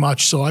 very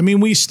much so. I mean,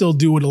 we still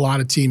do what a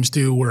lot of teams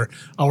do, where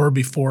hour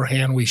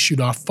beforehand we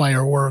shoot off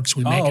fireworks,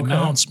 we make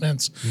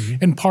announcements.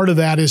 And part of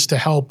that is to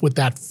help with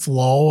that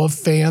flow of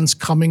fans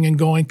coming and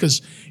going,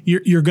 because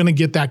you're going to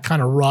get that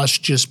kind of rush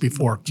just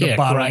before kick,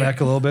 bottleneck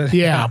right? A little bit.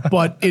 Yeah,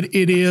 but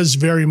it is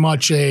very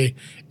much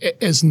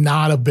is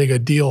not a big a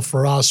deal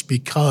for us,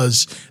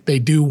 because they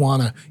do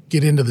want to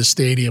get into the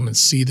stadium and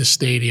see the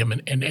stadium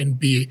and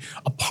be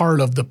a part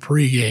of the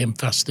pregame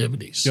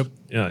festivities. Yep.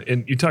 Yeah,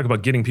 and you talk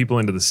about getting people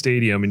into the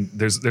stadium, and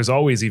there's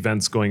always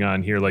events going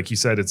on here. Like you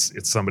said, it's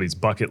somebody's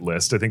bucket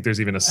list. I think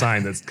there's even a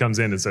sign that comes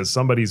in that says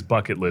somebody's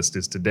bucket list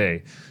is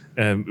today.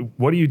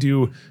 What do you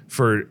do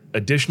for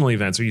additional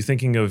events? Are you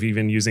thinking of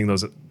even using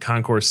those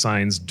concourse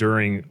signs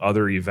during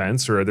other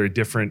events, or are there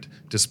different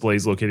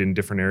displays located in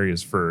different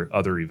areas for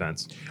other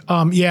events?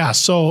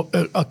 So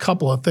a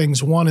couple of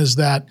things. One is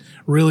that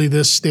really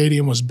this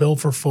stadium was built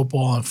for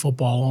football and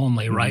football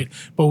only, right?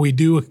 But we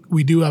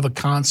do have a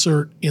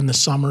concert in the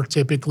summer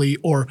typically,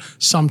 or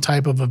some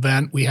type of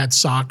event. We had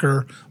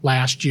soccer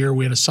last year.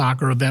 We had a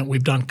soccer event.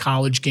 We've done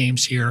college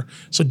games here.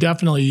 So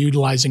definitely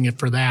utilizing it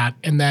for that.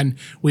 And then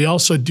we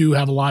also do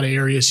have a lot of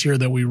areas here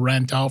that we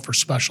rent out for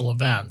special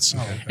events.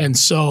 And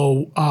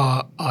so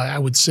I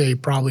would say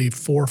probably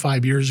 4 or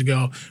 5 years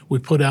ago, we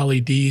put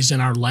LEDs in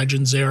our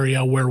Legends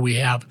area where we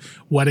have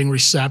wedding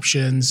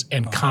receptions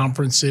and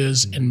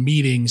conferences and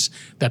meetings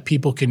that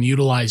people can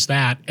utilize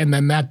that. And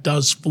then that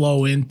does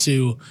flow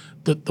into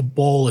the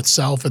bowl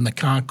itself and the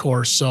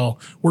concourse. So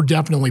we're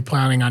definitely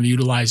planning on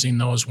utilizing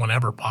those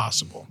whenever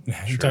possible.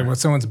 You're talking about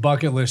someone's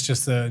bucket list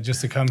just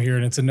to come here,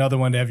 and it's another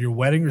one to have your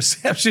wedding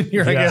reception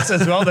here, I guess,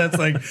 as well. That's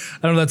like, I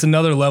don't know, that's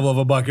another level of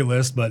a bucket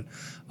list. But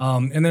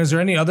and is there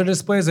any other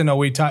displays? I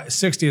know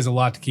 60 is a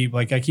lot to keep.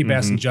 Like I keep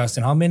asking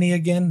Justin, how many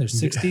again? There's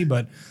 60,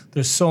 but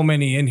there's so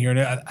many in here. And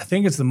I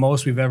think it's the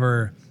most we've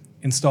ever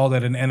installed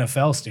at an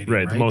NFL stadium.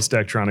 Right. The most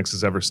Daktronics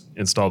is ever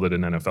installed at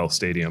an NFL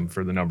stadium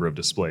for the number of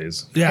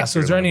displays. Yeah. So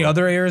is there any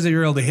other areas that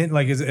you're able to hit?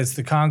 Like, it's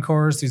the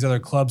concourse, these other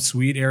club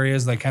suite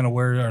areas? Like, kind of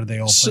where are they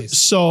all placed?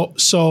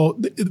 So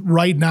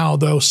right now,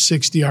 those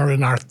 60 are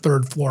in our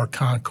third floor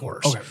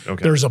concourse.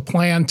 Okay. There's a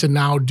plan to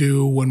now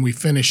do, when we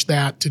finish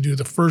that, to do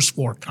the first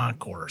floor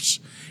concourse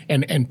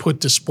and put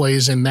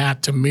displays in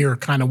that to mirror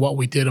kind of what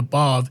we did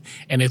above,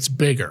 and it's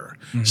bigger.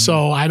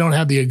 So I don't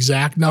have the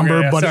exact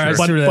number, but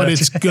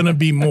it's going to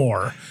be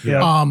more.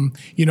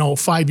 You know,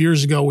 5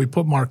 years ago, we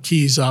put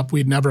marquees up.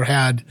 We'd never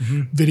had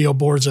video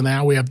boards on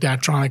that. We have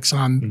Daktronics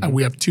on.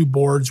 We have 2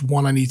 boards,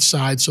 1 on each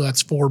side, so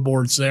that's 4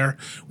 boards there.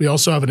 We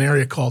also have an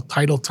area called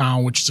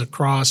Titletown, which is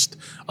across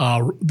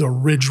the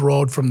Ridge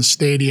Road from the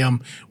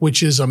stadium,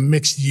 which is a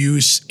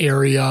mixed-use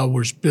area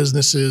where there's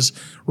businesses,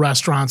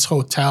 restaurants,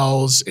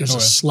 hotels. There's a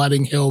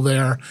sledding hill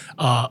there,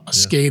 a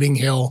skating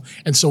hill,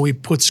 and so we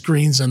put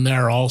screens in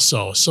there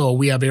also. So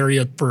we have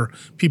area for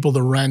people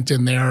to rent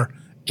in there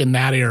in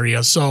that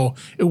area. So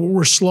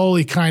we're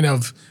slowly kind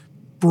of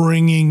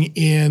bringing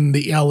in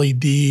the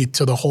LED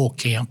to the whole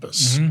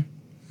campus.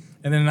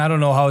 And then I don't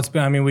know how it's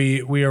been. I mean,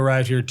 we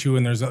arrived here too,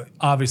 and there's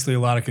obviously a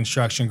lot of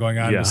construction going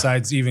on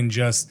besides even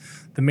just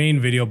the main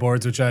video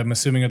boards, which I'm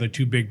assuming are the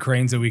 2 big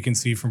cranes that we can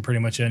see from pretty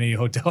much any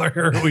hotel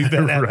area we've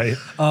been at. Right.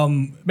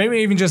 Maybe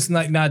even just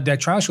not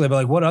Daktronics, but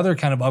like what other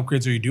kind of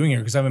upgrades are you doing here?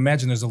 Because I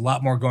imagine there's a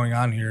lot more going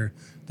on here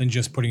than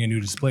just putting in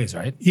new displays,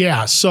 right?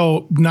 Yeah.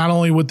 So not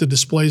only with the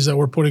displays that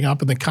we're putting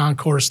up in the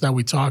concourse that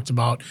we talked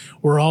about,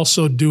 we're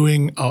also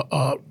doing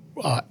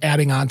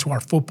adding on to our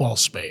football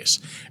space.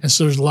 And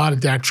so there's a lot of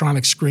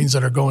Daktronics screens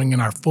that are going in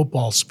our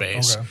football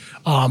space.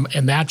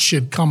 And that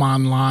should come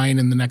online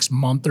in the next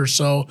month or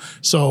so.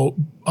 So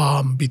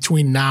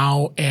between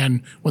now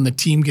and when the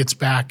team gets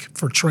back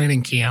for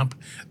training camp,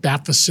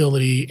 that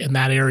facility and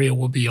that area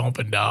will be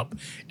opened up.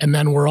 And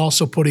then we're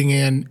also putting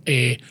in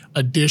a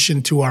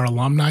addition to our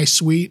alumni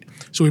suite.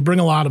 So we bring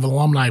a lot of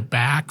alumni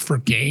back for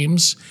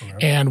games,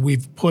 and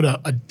we've put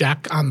a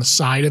deck on the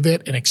side of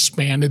it and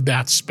expanded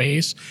that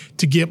space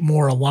to get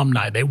more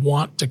alumni. They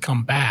want to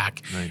come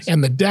back.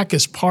 And the deck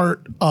is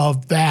part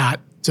of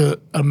that to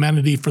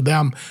amenity for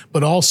them,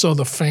 but also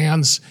the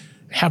fans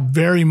have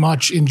very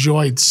much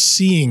enjoyed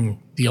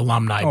seeing the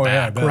alumni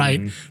back,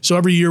 right? So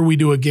every year we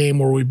do a game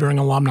where we bring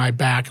alumni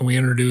back and we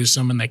introduce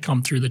them and they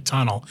come through the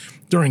tunnel.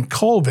 During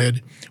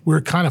COVID, we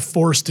were kind of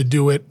forced to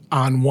do it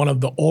on one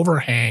of the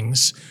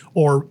overhangs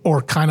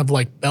or kind of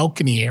like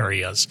balcony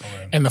areas,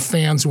 and the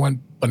fans went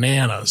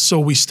bananas. So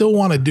we still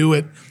want to do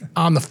it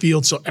on the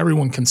field so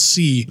everyone can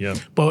see.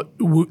 But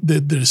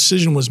the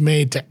decision was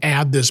made to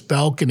add this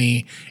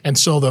balcony, and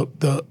so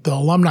the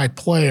alumni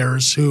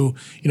players who,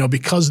 you know,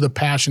 because of the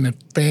passionate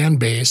fan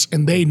base,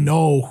 and they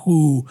know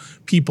who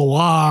people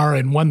are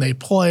and when they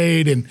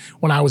played and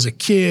when I was a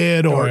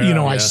kid, or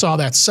I saw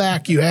that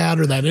sack you had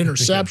or that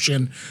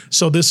interception.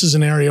 So this is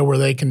an area where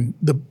they can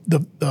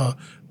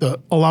the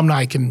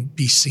alumni can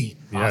be seen.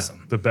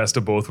 Awesome. The best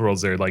of both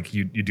worlds there. Like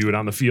you do it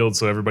on the field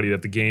so everybody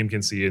at the game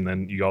can see, and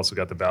then you also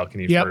got the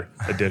balcony for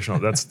additional.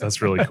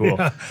 That's really cool.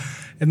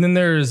 And then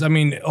there's, I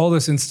mean, all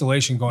this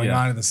installation going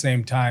on at the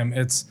same time.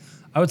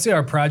 I would say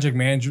our project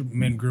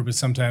management group is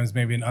sometimes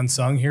maybe an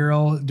unsung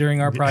hero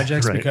during our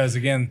projects because,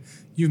 again,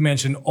 you've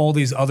mentioned all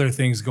these other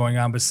things going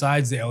on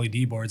besides the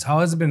LED boards. How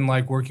has it been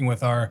like working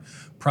with our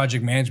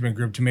project management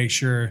group to make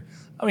sure,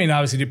 I mean,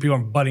 obviously people are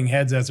butting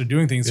heads as they're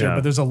doing things here,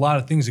 but there's a lot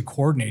of things to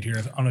coordinate here.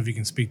 I don't know if you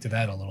can speak to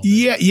that a little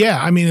bit. Yeah.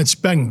 I mean, it's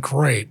been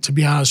great. To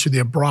be honest with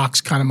you, Brock's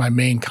kind of my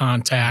main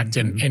contact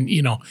and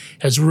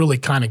has really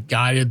kind of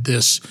guided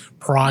this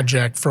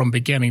project from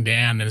beginning to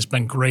end, and it's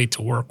been great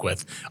to work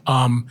with.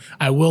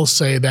 I will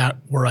say that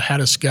we're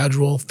ahead of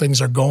schedule.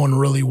 Things are going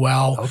really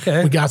well.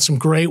 We got some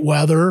great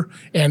weather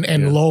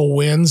and low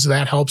winds.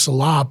 That helps a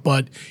lot.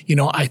 But,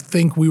 I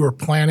think we were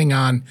planning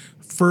on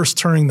first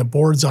turning the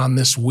boards on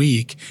this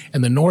week,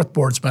 and the north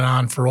board's been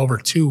on for over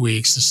 2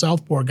 weeks. The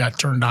south board got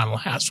turned on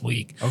last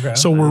week.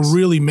 So we're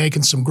really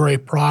making some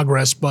great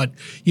progress. But,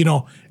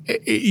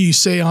 you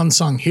say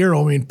unsung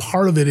hero. I mean,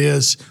 part of it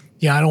is,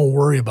 I don't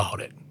worry about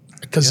it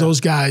because those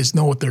guys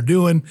know what they're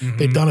doing.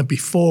 They've done it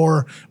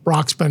before.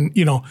 Brock's been,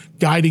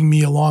 guiding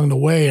me along the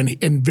way,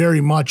 and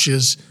very much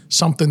is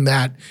something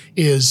that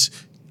is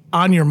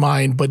on your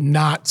mind, but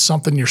not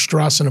something you're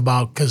stressing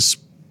about because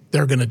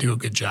they're going to do a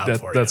good job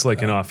for you. That's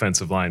like an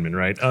offensive lineman,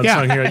 right?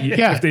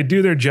 If they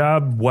do their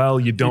job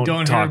well, you don't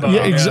talk about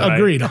it.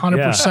 Agreed,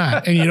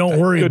 100%. And you don't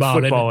worry about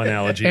it. Good football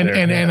analogy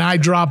and I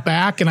drop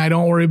back and I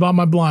don't worry about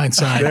my blind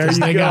side. There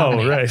you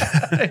go, right.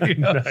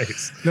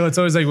 Nice. No, it's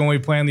always like when we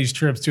plan these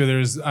trips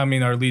too,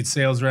 our lead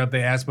sales rep,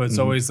 they ask, but it's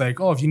always like,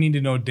 if you need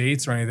to know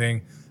dates or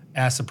anything,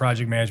 ask the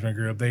project management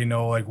group. They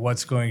know like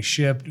what's going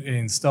shipped,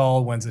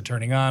 installed, when's it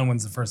turning on,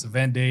 when's the first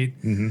event date.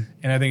 And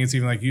I think it's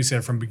even like you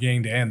said, from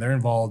beginning to end, they're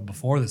involved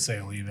before the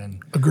sale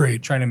even.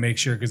 Agreed. Trying to make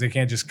sure, because they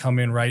can't just come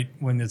in right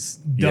when it's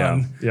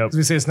done. Yeah. As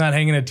we say, it's not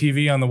hanging a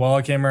TV on the wall.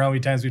 I can't remember how many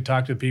times we've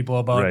talked to people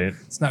about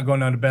it's not going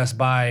down to Best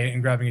Buy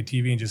and grabbing a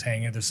TV and just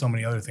hanging it. There's so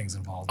many other things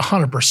involved.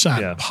 100%.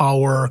 Yeah.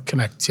 Power,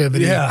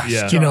 connectivity,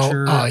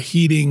 Structure.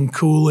 heating,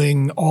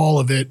 cooling, all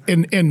of it.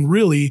 And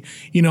really,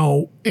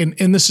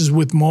 and this is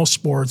with most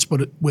sports,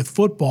 but with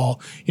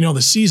football,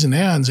 the season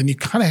ends and you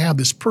kind of have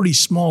this pretty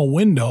small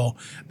window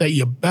that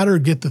you better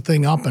get the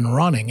thing up and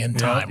running in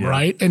time,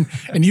 right?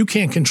 And you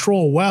can't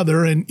control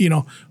weather. And,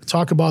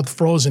 talk about the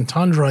frozen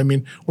tundra. I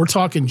mean, we're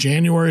talking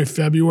January,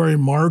 February,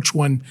 March,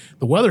 when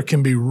the weather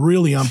can be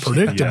really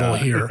unpredictable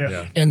here.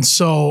 Yeah. And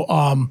so,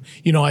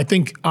 I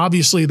think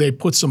obviously they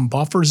put some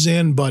buffers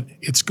in, but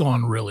it's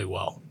gone really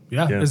well.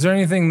 Yeah. Is there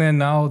anything then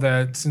now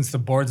that since the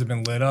boards have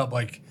been lit up,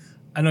 like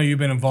I know you've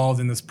been involved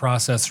in this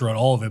process throughout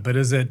all of it, but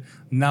is it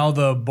now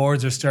the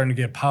boards are starting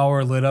to get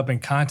power lit up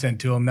and content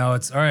to them? Now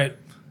it's all right.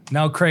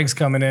 Now Craig's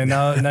coming in.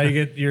 Now you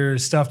get your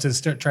stuff to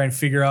start trying to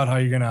figure out how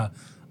you're going to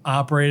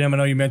operate them. I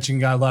know you mentioned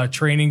you got a lot of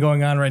training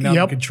going on right now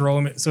to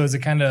control them. So is it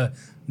kind of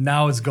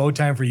now it's go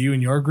time for you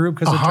and your group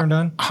because they're turned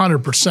on?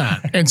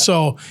 100%. And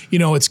so,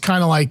 it's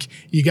kind of like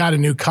you got a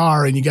new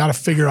car and you got to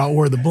figure out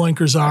where the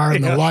blinkers are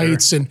and the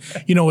lights. Sure. And,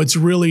 it's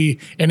really,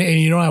 and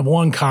you don't have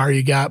one car,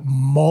 you got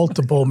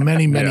multiple,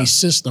 many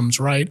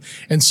systems, right?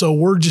 And so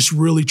we're just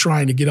really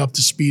trying to get up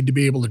to speed to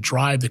be able to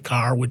drive the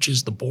car, which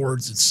is the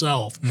boards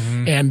itself.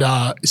 And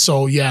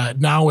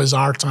now is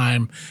our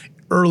time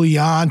early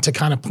on to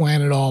kind of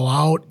plan it all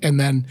out. And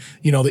then,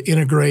 the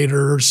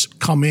integrators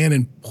come in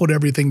and put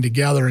everything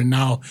together. And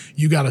now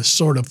you got to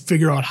sort of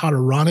figure out how to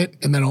run it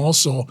and then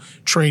also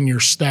train your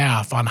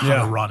staff on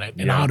how to run it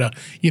and how to,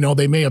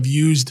 they may have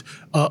used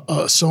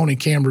a Sony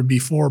camera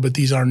before, but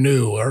these are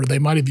new, or they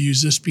might have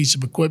used this piece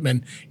of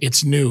equipment.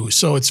 It's new.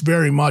 So it's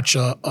very much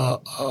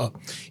now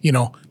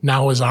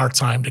is our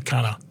time to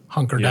kind of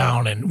hunker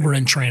down, and we're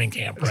in training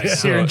camp right now.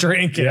 You're in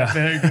training camp.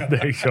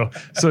 There you go.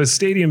 So as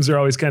stadiums are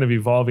always kind of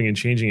evolving and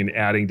changing and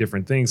adding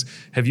different things,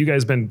 have you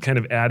guys been kind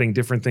of adding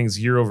different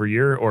things year over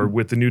year, or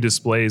with the new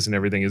displays and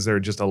everything, is there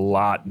just a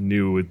lot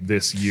new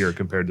this year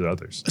compared to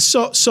others?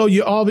 So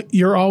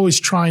you're always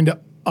trying to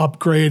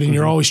upgrade and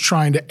you're always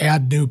trying to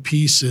add new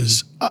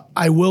pieces.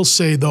 I will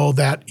say though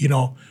that,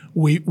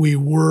 we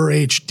were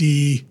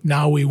HD,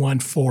 now we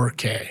went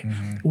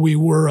 4K. We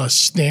were a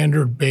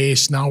standard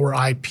base, now we're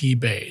IP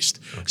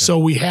based. Okay. So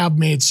we have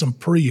made some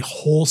pretty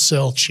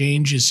wholesale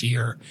changes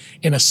here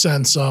in a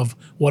sense of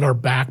what our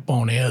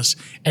backbone is.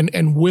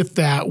 And with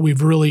that,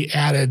 we've really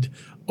added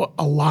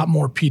a lot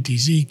more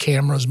PTZ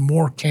cameras,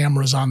 more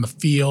cameras on the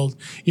field,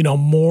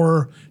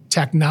 more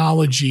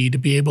technology to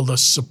be able to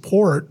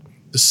support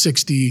the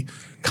 60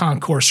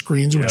 concourse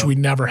screens, which we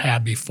never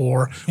had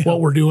before,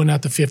 what we're doing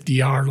at the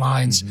 50-yard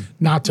lines,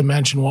 not to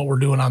mention what we're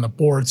doing on the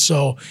board.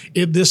 So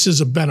this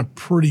has been a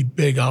pretty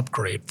big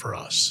upgrade for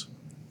us.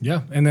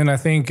 Yeah, and then I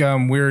think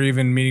we were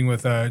even meeting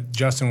with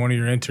Justin, one of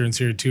your interns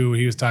here too.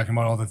 He was talking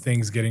about all the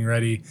things getting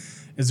ready.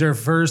 Is there a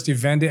first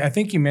event? I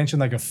think you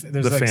mentioned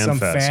there's like some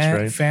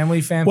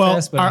family fan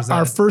fest. Well,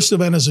 our first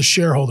event is a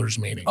shareholders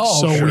meeting.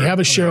 We have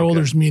a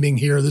shareholders meeting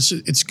here.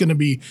 It's going to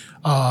be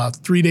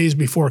 3 days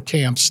before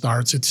camp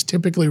starts. It's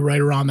typically right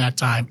around that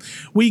time.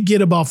 We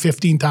get about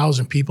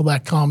 15,000 people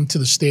that come to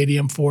the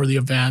stadium for the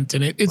event,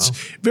 and it's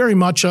very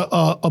much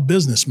a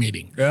business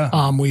meeting.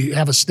 Yeah. We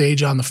have a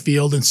stage on the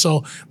field, and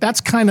so that's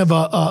kind of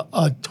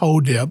a toe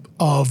dip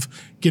of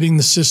getting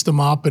the system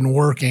up and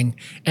working,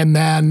 and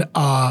then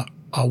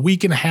a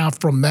week and a half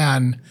from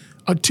then,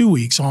 2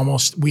 weeks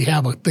almost, we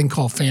have a thing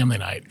called Family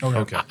Night.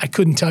 Okay. I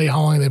couldn't tell you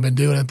how long they've been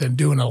doing it. They're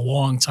doing it a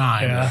long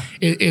time. Yeah.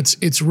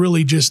 It's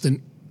really just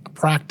a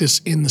practice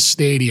in the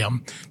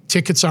stadium.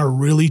 Tickets are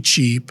really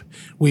cheap.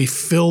 We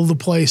fill the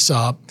place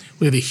up.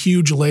 We have a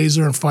huge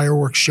laser and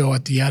fireworks show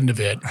at the end of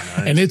it. Nice.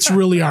 And it's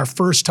really our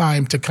first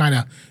time to kind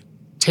of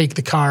take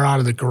the car out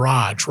of the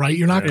garage, right?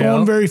 You're not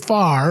going very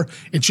far.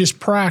 It's just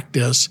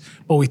practice,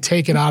 but we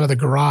take it out of the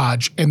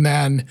garage. And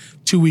then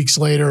 2 weeks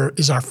later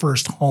is our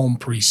first home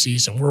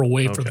preseason. We're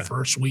away for the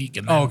first week.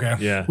 And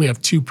then we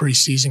have 2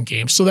 preseason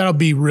games. So that'll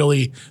be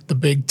really the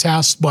big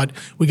test, but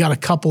we got a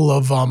couple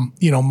of,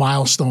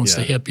 milestones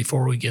to hit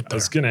before we get there. I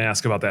was going to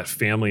ask about that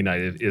family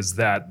night. Is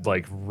that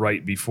like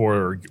right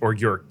before or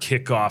your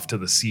kickoff to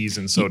the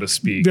season, so to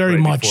speak? Very right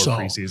much so.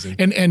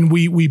 Preseason? And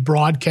we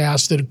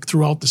broadcast it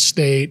throughout the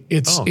state.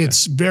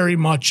 It's very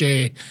much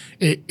it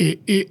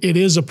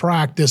is a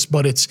practice,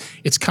 but it's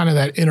kind of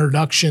that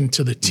introduction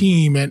to the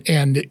team.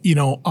 And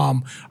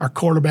our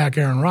quarterback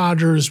Aaron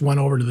Rodgers went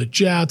over to the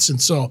Jets,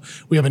 and so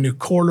we have a new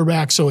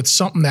quarterback. So it's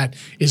something that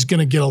is going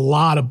to get a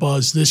lot of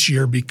buzz this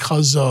year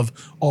because of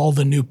all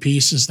the new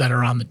pieces that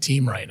are on the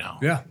team right now.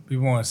 Yeah,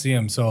 people want to see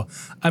them. So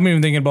I'm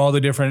even thinking about all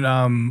the different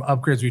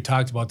upgrades we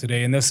talked about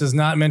today. And this is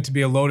not meant to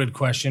be a loaded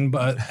question,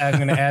 but I'm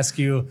going to ask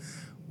you,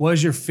 what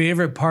is your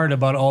favorite part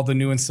about all the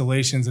new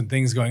installations and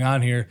things going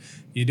on here?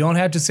 You don't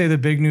have to say the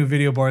big new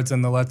video boards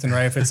on the left and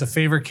right. If it's a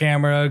favorite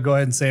camera, go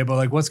ahead and say it. But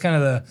like, what's kind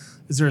of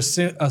is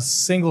there a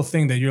single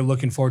thing that you're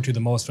looking forward to the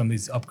most from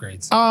these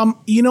upgrades?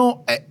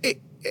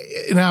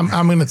 And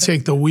I'm going to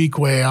take the weak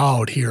way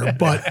out here,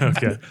 but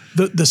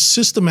the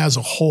system as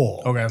a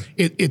whole,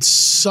 it's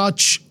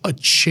such a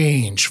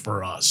change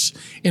for us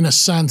in a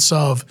sense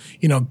of,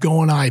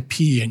 going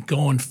IP and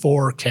going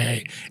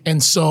 4K.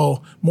 And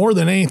so more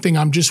than anything,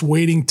 I'm just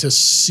waiting to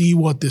see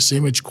what this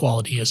image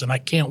quality is. And I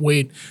can't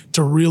wait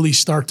to really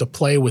start to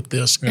play with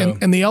this. Yeah.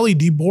 And the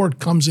LED board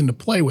comes into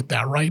play with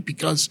that, right?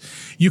 Because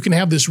you can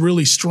have this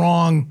really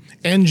strong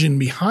engine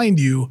behind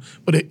you,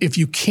 but if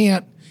you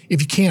can't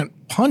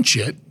punch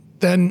it,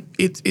 then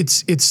it's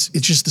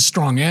just a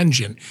strong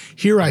engine.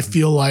 Here I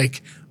feel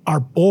like our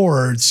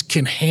boards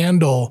can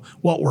handle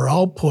what we're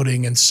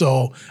outputting. And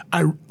so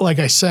like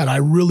I said, I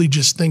really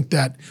just think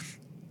that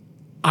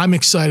I'm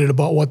excited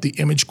about what the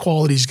image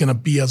quality is going to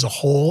be as a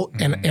whole.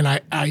 And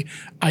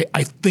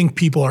I think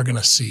people are going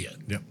to see it.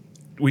 Yep.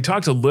 We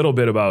talked a little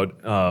bit about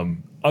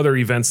other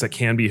events that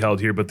can be held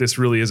here, but this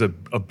really is a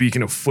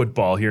beacon of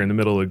football here in the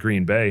middle of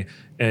Green Bay.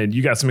 And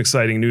you got some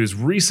exciting news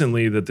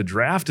recently that the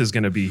draft is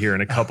going to be here in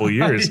a couple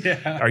years.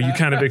 Are you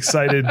kind of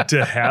excited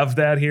to have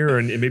that here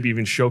and maybe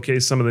even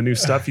showcase some of the new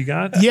stuff you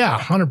got? Yeah,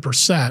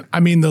 100%. I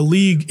mean,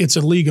 it's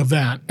a league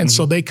event. And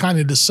so they kind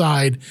of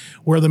decide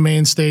where the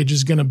main stage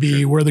is going to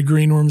be, where the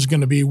green room is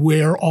going to be,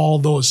 where all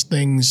those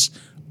things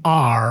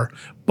are.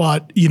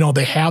 But,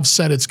 they have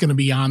said it's going to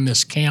be on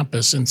this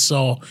campus. And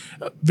so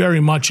very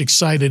much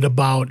excited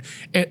about,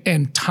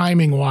 and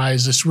timing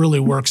wise, this really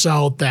works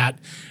out that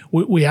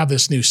we have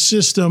this new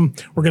system.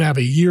 We're going to have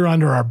a year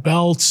under our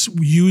belts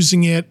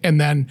using it, and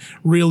then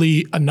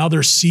really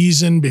another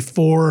season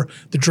before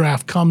the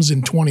draft comes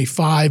in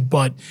 25.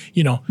 But,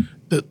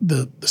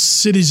 the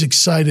city's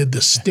excited,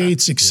 the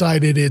state's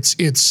excited.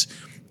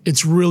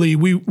 It's really,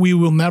 we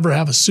will never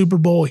have a Super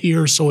Bowl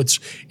here, so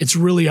it's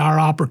really our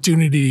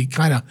opportunity to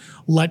kind of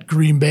let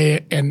Green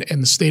Bay and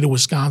the state of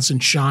Wisconsin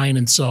shine.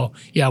 And so,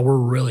 yeah, we're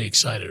really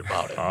excited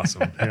about it.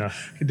 Awesome. Yeah.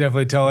 I can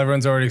definitely tell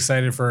everyone's already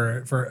excited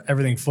for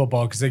everything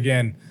football because,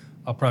 again,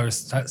 I'll probably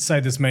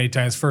cite this many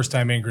times, first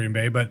time in Green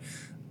Bay, but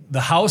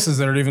the houses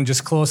that are even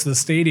just close to the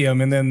stadium,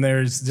 and then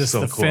there's just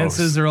the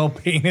fences are all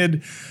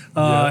painted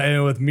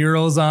and with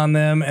murals on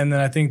them. And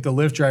then I think the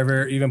Lyft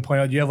driver even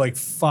pointed out you have like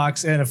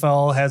Fox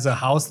NFL has a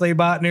house they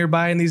bought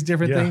nearby and these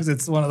different things.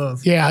 It's one of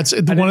those. Yeah, I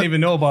didn't even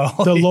know about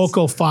all the these.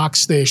 Local Fox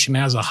station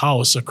has a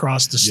house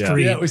across the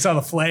street. Yeah, we saw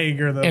the flag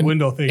or the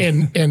window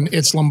thing. And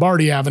it's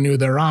Lombardi Avenue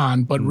they're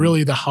on, but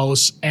really the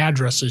house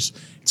address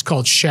it's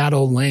called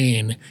Shadow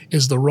Lane,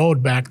 is the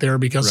road back there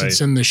because it's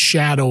in the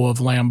shadow of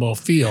Lambeau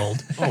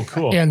Field. Oh,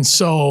 cool. And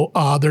so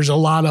there's a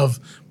lot of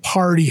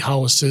party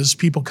houses.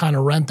 People kind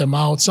of rent them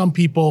out. Some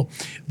people,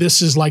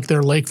 this is like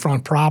their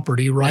lakefront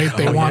property, right?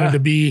 They wanted to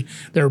be,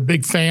 they're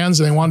big fans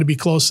and they wanted to be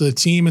close to the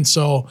team. And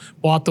so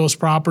bought those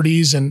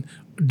properties and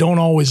don't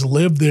always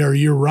live there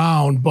year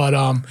round, but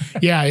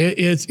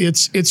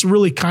it's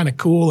really kind of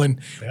cool. And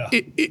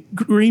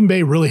Green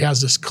Bay really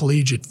has this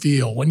collegiate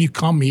feel. When you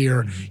come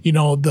here,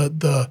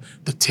 the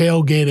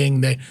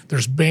tailgating,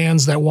 there's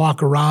bands that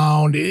walk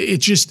around.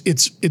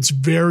 It's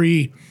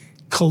very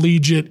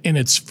collegiate in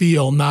its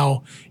feel.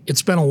 Now,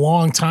 it's been a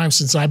long time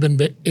since I've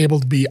been able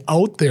to be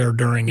out there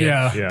during it.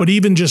 Yeah. But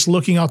even just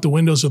looking out the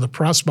windows of the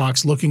press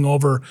box, looking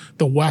over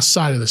the west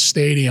side of the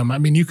stadium, I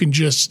mean, you can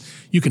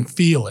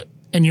feel it.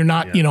 And you're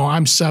not,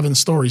 I'm 7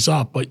 stories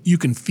up, but you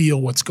can feel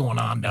what's going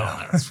on down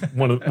there. It's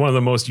one of the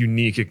most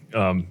unique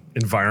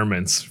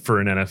environments for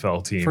an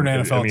NFL team. For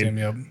an NFL team,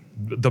 yep.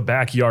 The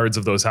backyards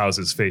of those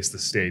houses face the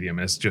stadium.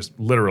 It's just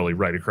literally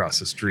right across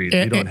the street.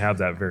 You don't have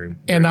that very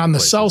And on the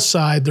places. south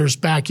side, there's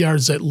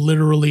backyards that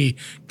literally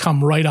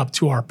come right up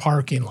to our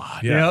parking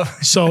lot. Yeah.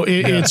 So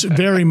it's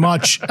very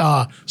much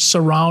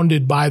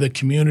surrounded by the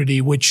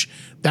community, which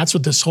that's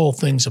what this whole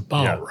thing's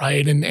about,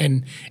 right?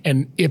 And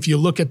if you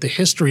look at the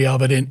history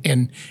of it,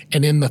 and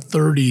in the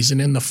 30s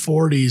and in the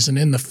 40s and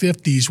in the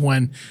 50s,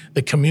 when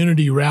the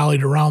community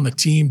rallied around the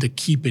team to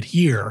keep it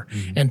here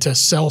and to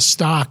sell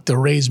stock to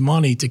raise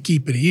money to keep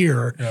it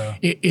here,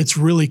 it's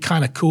really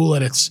kind of cool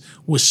that it's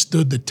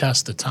withstood the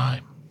test of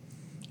time.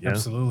 Yeah.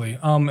 Absolutely.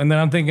 And then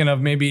I'm thinking of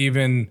maybe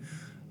even,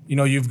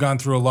 you've gone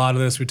through a lot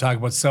of this. We talked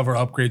about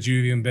several upgrades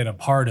you've even been a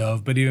part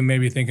of, but even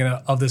maybe thinking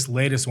of this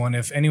latest one,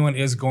 if anyone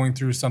is going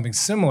through something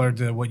similar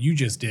to what you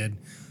just did,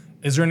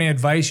 is there any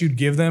advice you'd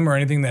give them or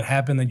anything that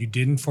happened that you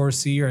didn't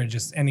foresee or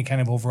just any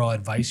kind of overall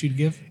advice you'd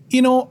give?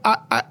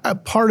 I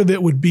part of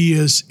it would be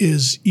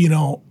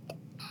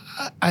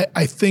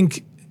I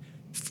think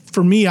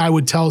for me, I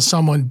would tell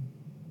someone,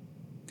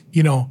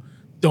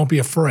 don't be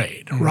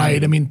afraid,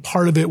 right? I mean,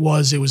 part of it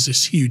was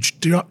this huge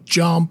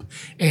jump,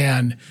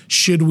 and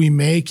should we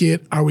make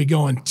it? Are we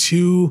going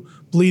too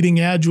bleeding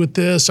edge with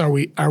this? Are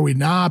we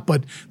not?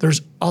 But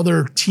there's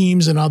other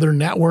teams and other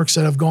networks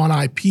that have gone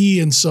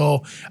IP. And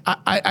so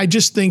I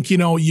just think,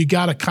 you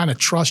got to kind of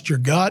trust your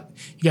gut.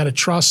 You got to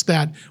trust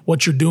that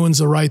what you're doing is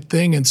the right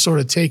thing and sort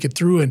of take it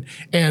through.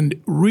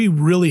 And we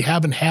really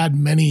haven't had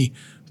many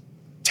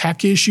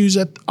tech issues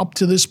up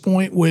to this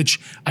point, which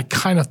I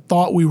kind of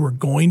thought we were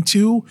going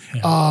to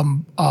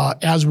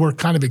as we're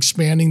kind of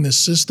expanding the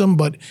system.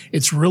 But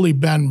it's really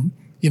been,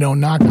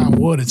 knock on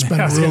wood, it's been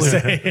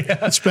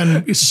it's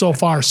been so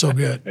far so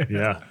good.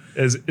 Yeah.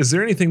 Is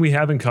there anything we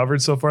haven't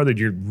covered so far that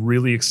you're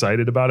really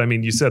excited about? I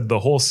mean, you said the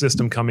whole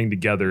system coming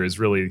together is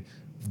really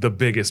the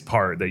biggest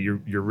part that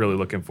you're really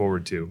looking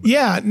forward to.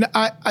 Yeah.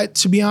 I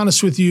to be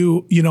honest with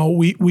you,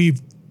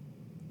 we've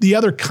the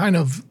other kind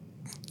of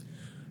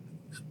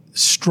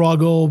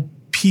struggle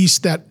piece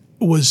that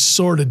was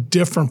sort of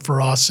different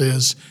for us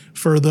is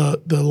for the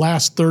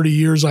last 30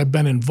 years I've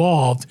been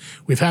involved,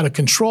 we've had a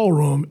control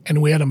room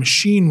and we had a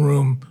machine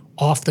room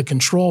off the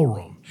control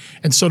room.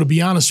 And so to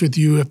be honest with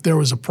you, if there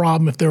was a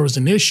problem, if there was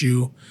an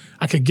issue,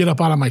 I could get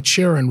up out of my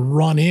chair and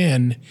run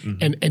in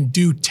and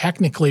do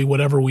technically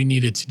whatever we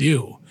needed to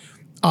do.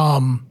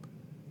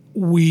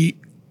 We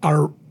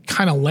are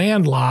kind of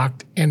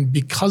landlocked, and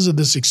because of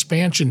this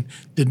expansion,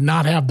 did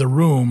not have the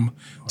room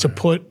to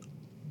put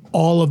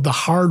all of the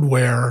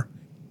hardware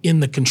in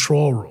the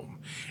control room.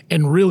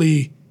 And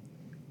really,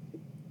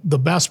 the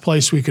best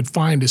place we could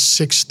find is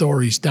 6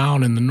 stories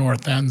down in the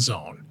north end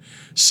zone.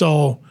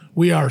 So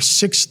we are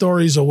 6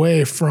 stories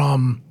away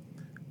from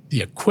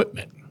the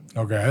equipment.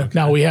 Okay.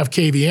 Now we have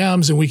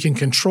KVMs and we can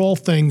control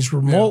things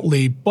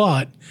remotely,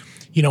 but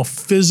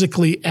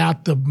physically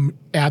at the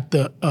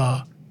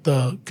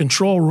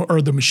control room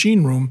or the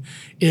machine room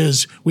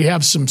is we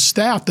have some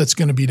staff that's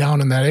going to be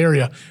down in that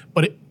area,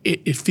 but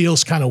it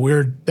feels kind of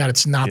weird that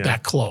it's not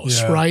that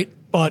close, right?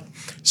 But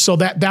so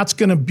that's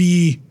going to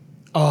be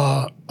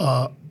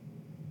a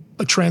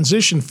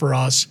transition for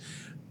us.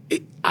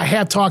 I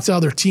have talked to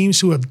other teams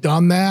who have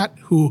done that,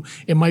 who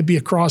it might be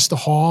across the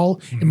hall,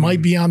 it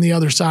might be on the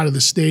other side of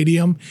the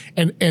stadium,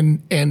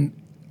 and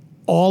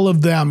all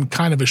of them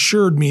kind of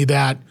assured me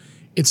that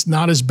it's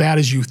not as bad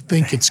as you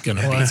think it's going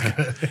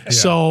to be.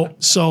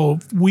 So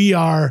we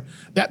are,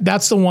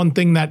 that's the one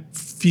thing that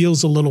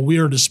feels a little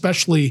weird,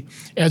 especially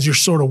as you're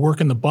sort of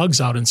working the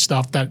bugs out and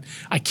stuff, that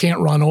I can't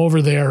run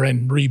over there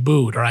and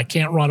reboot, or I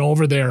can't run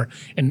over there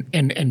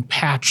and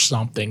patch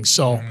something.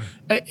 So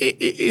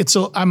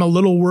I'm a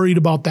little worried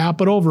about that,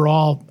 but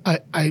overall,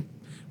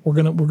 we're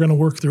gonna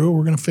work through it.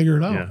 We're gonna figure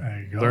it out.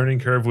 Yeah. Learning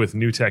curve with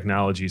new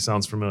technology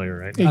sounds familiar,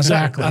 right?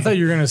 Exactly. I thought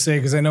you were going to say,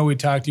 because I know we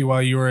talked to you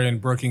while you were in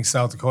Brookings,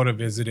 South Dakota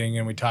visiting,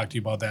 and we talked to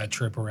you about that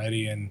trip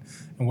already and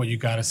what you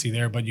got to see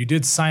there. But you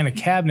did sign a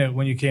cabinet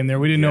when you came there.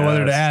 We didn't know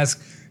whether to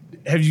ask.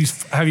 Have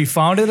you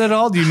found it at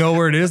all? Do you know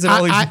where it is?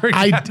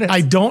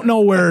 I don't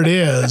know where it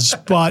is,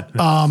 but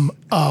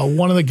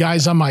one of the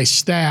guys on my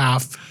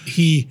staff,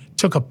 he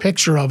took a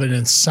picture of it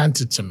and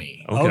sent it to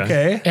me.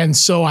 Okay. And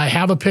so I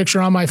have a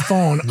picture on my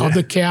phone of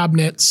the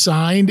cabinet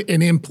signed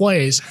and in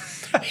place.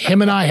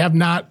 Him and I have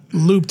not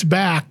looped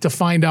back to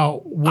find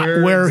out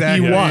where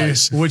exactly he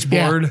was. Which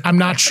board? Yeah, I'm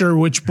not sure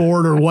which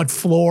board or what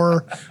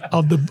floor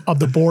of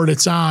the board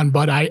it's on,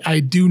 but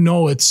I do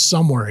know it's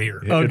somewhere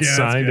here. It's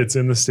signed. It's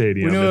in the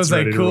stadium. We know it's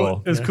like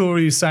cool. It was cool. Were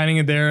you signing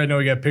it there? I know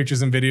we got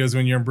pictures and videos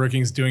when you're in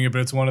Brookings doing it,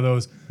 but it's one of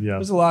those. Yeah.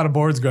 There's a lot of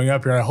boards going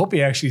up here. I hope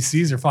he actually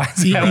sees or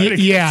finds it.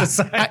 Yeah.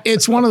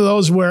 It's one of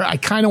those where I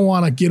kind of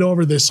want to get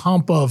over this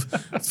hump of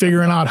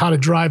figuring out how to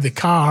drive the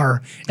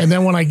car, and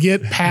then when I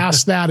get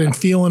past that and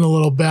feeling a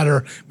little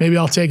better, maybe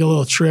I'll take a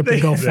little trip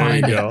and go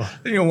find it.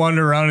 Then you'll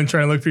wander around and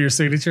try and look for your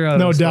signature.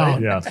 No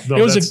doubt. Yeah.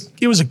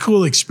 It was a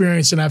cool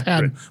experience, and I've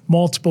had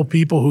multiple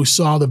people who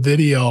saw the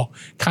video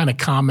kind of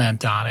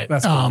comment on it.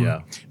 That's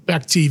cool.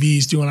 Beck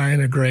TV's doing our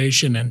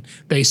integration, and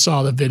they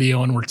saw the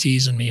video and were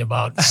teasing me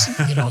about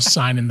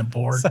signing the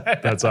board.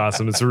 That's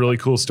awesome. It's a really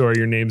cool story.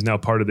 Your name's now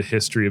part of the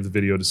history of the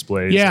video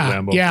displays. Yeah, at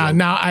Lambeau yeah. Field.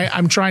 Now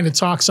I'm trying to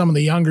talk some of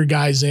the younger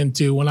guys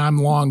into, when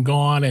I'm long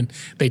gone and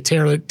they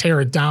tear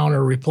it down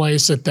or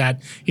replace it,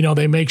 that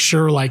they make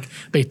sure like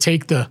they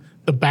take the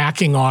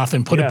backing off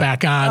and put it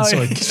back on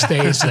so it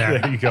stays there.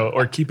 There you go.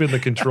 Or keep it in the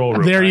control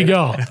room. There you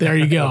go. There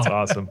you go. That's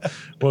awesome.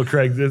 Well,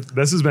 Craig,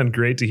 this has been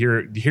great to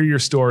hear your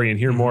story and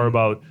hear more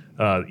about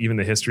even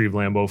the history of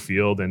Lambeau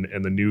Field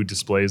and the new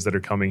displays that are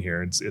coming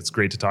here. It's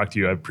great to talk to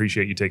you. I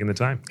appreciate you taking the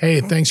time.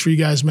 Hey, thanks for you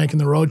guys making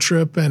the road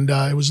trip, and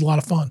it was a lot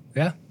of fun.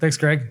 Yeah. Thanks,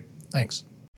 Craig. Thanks.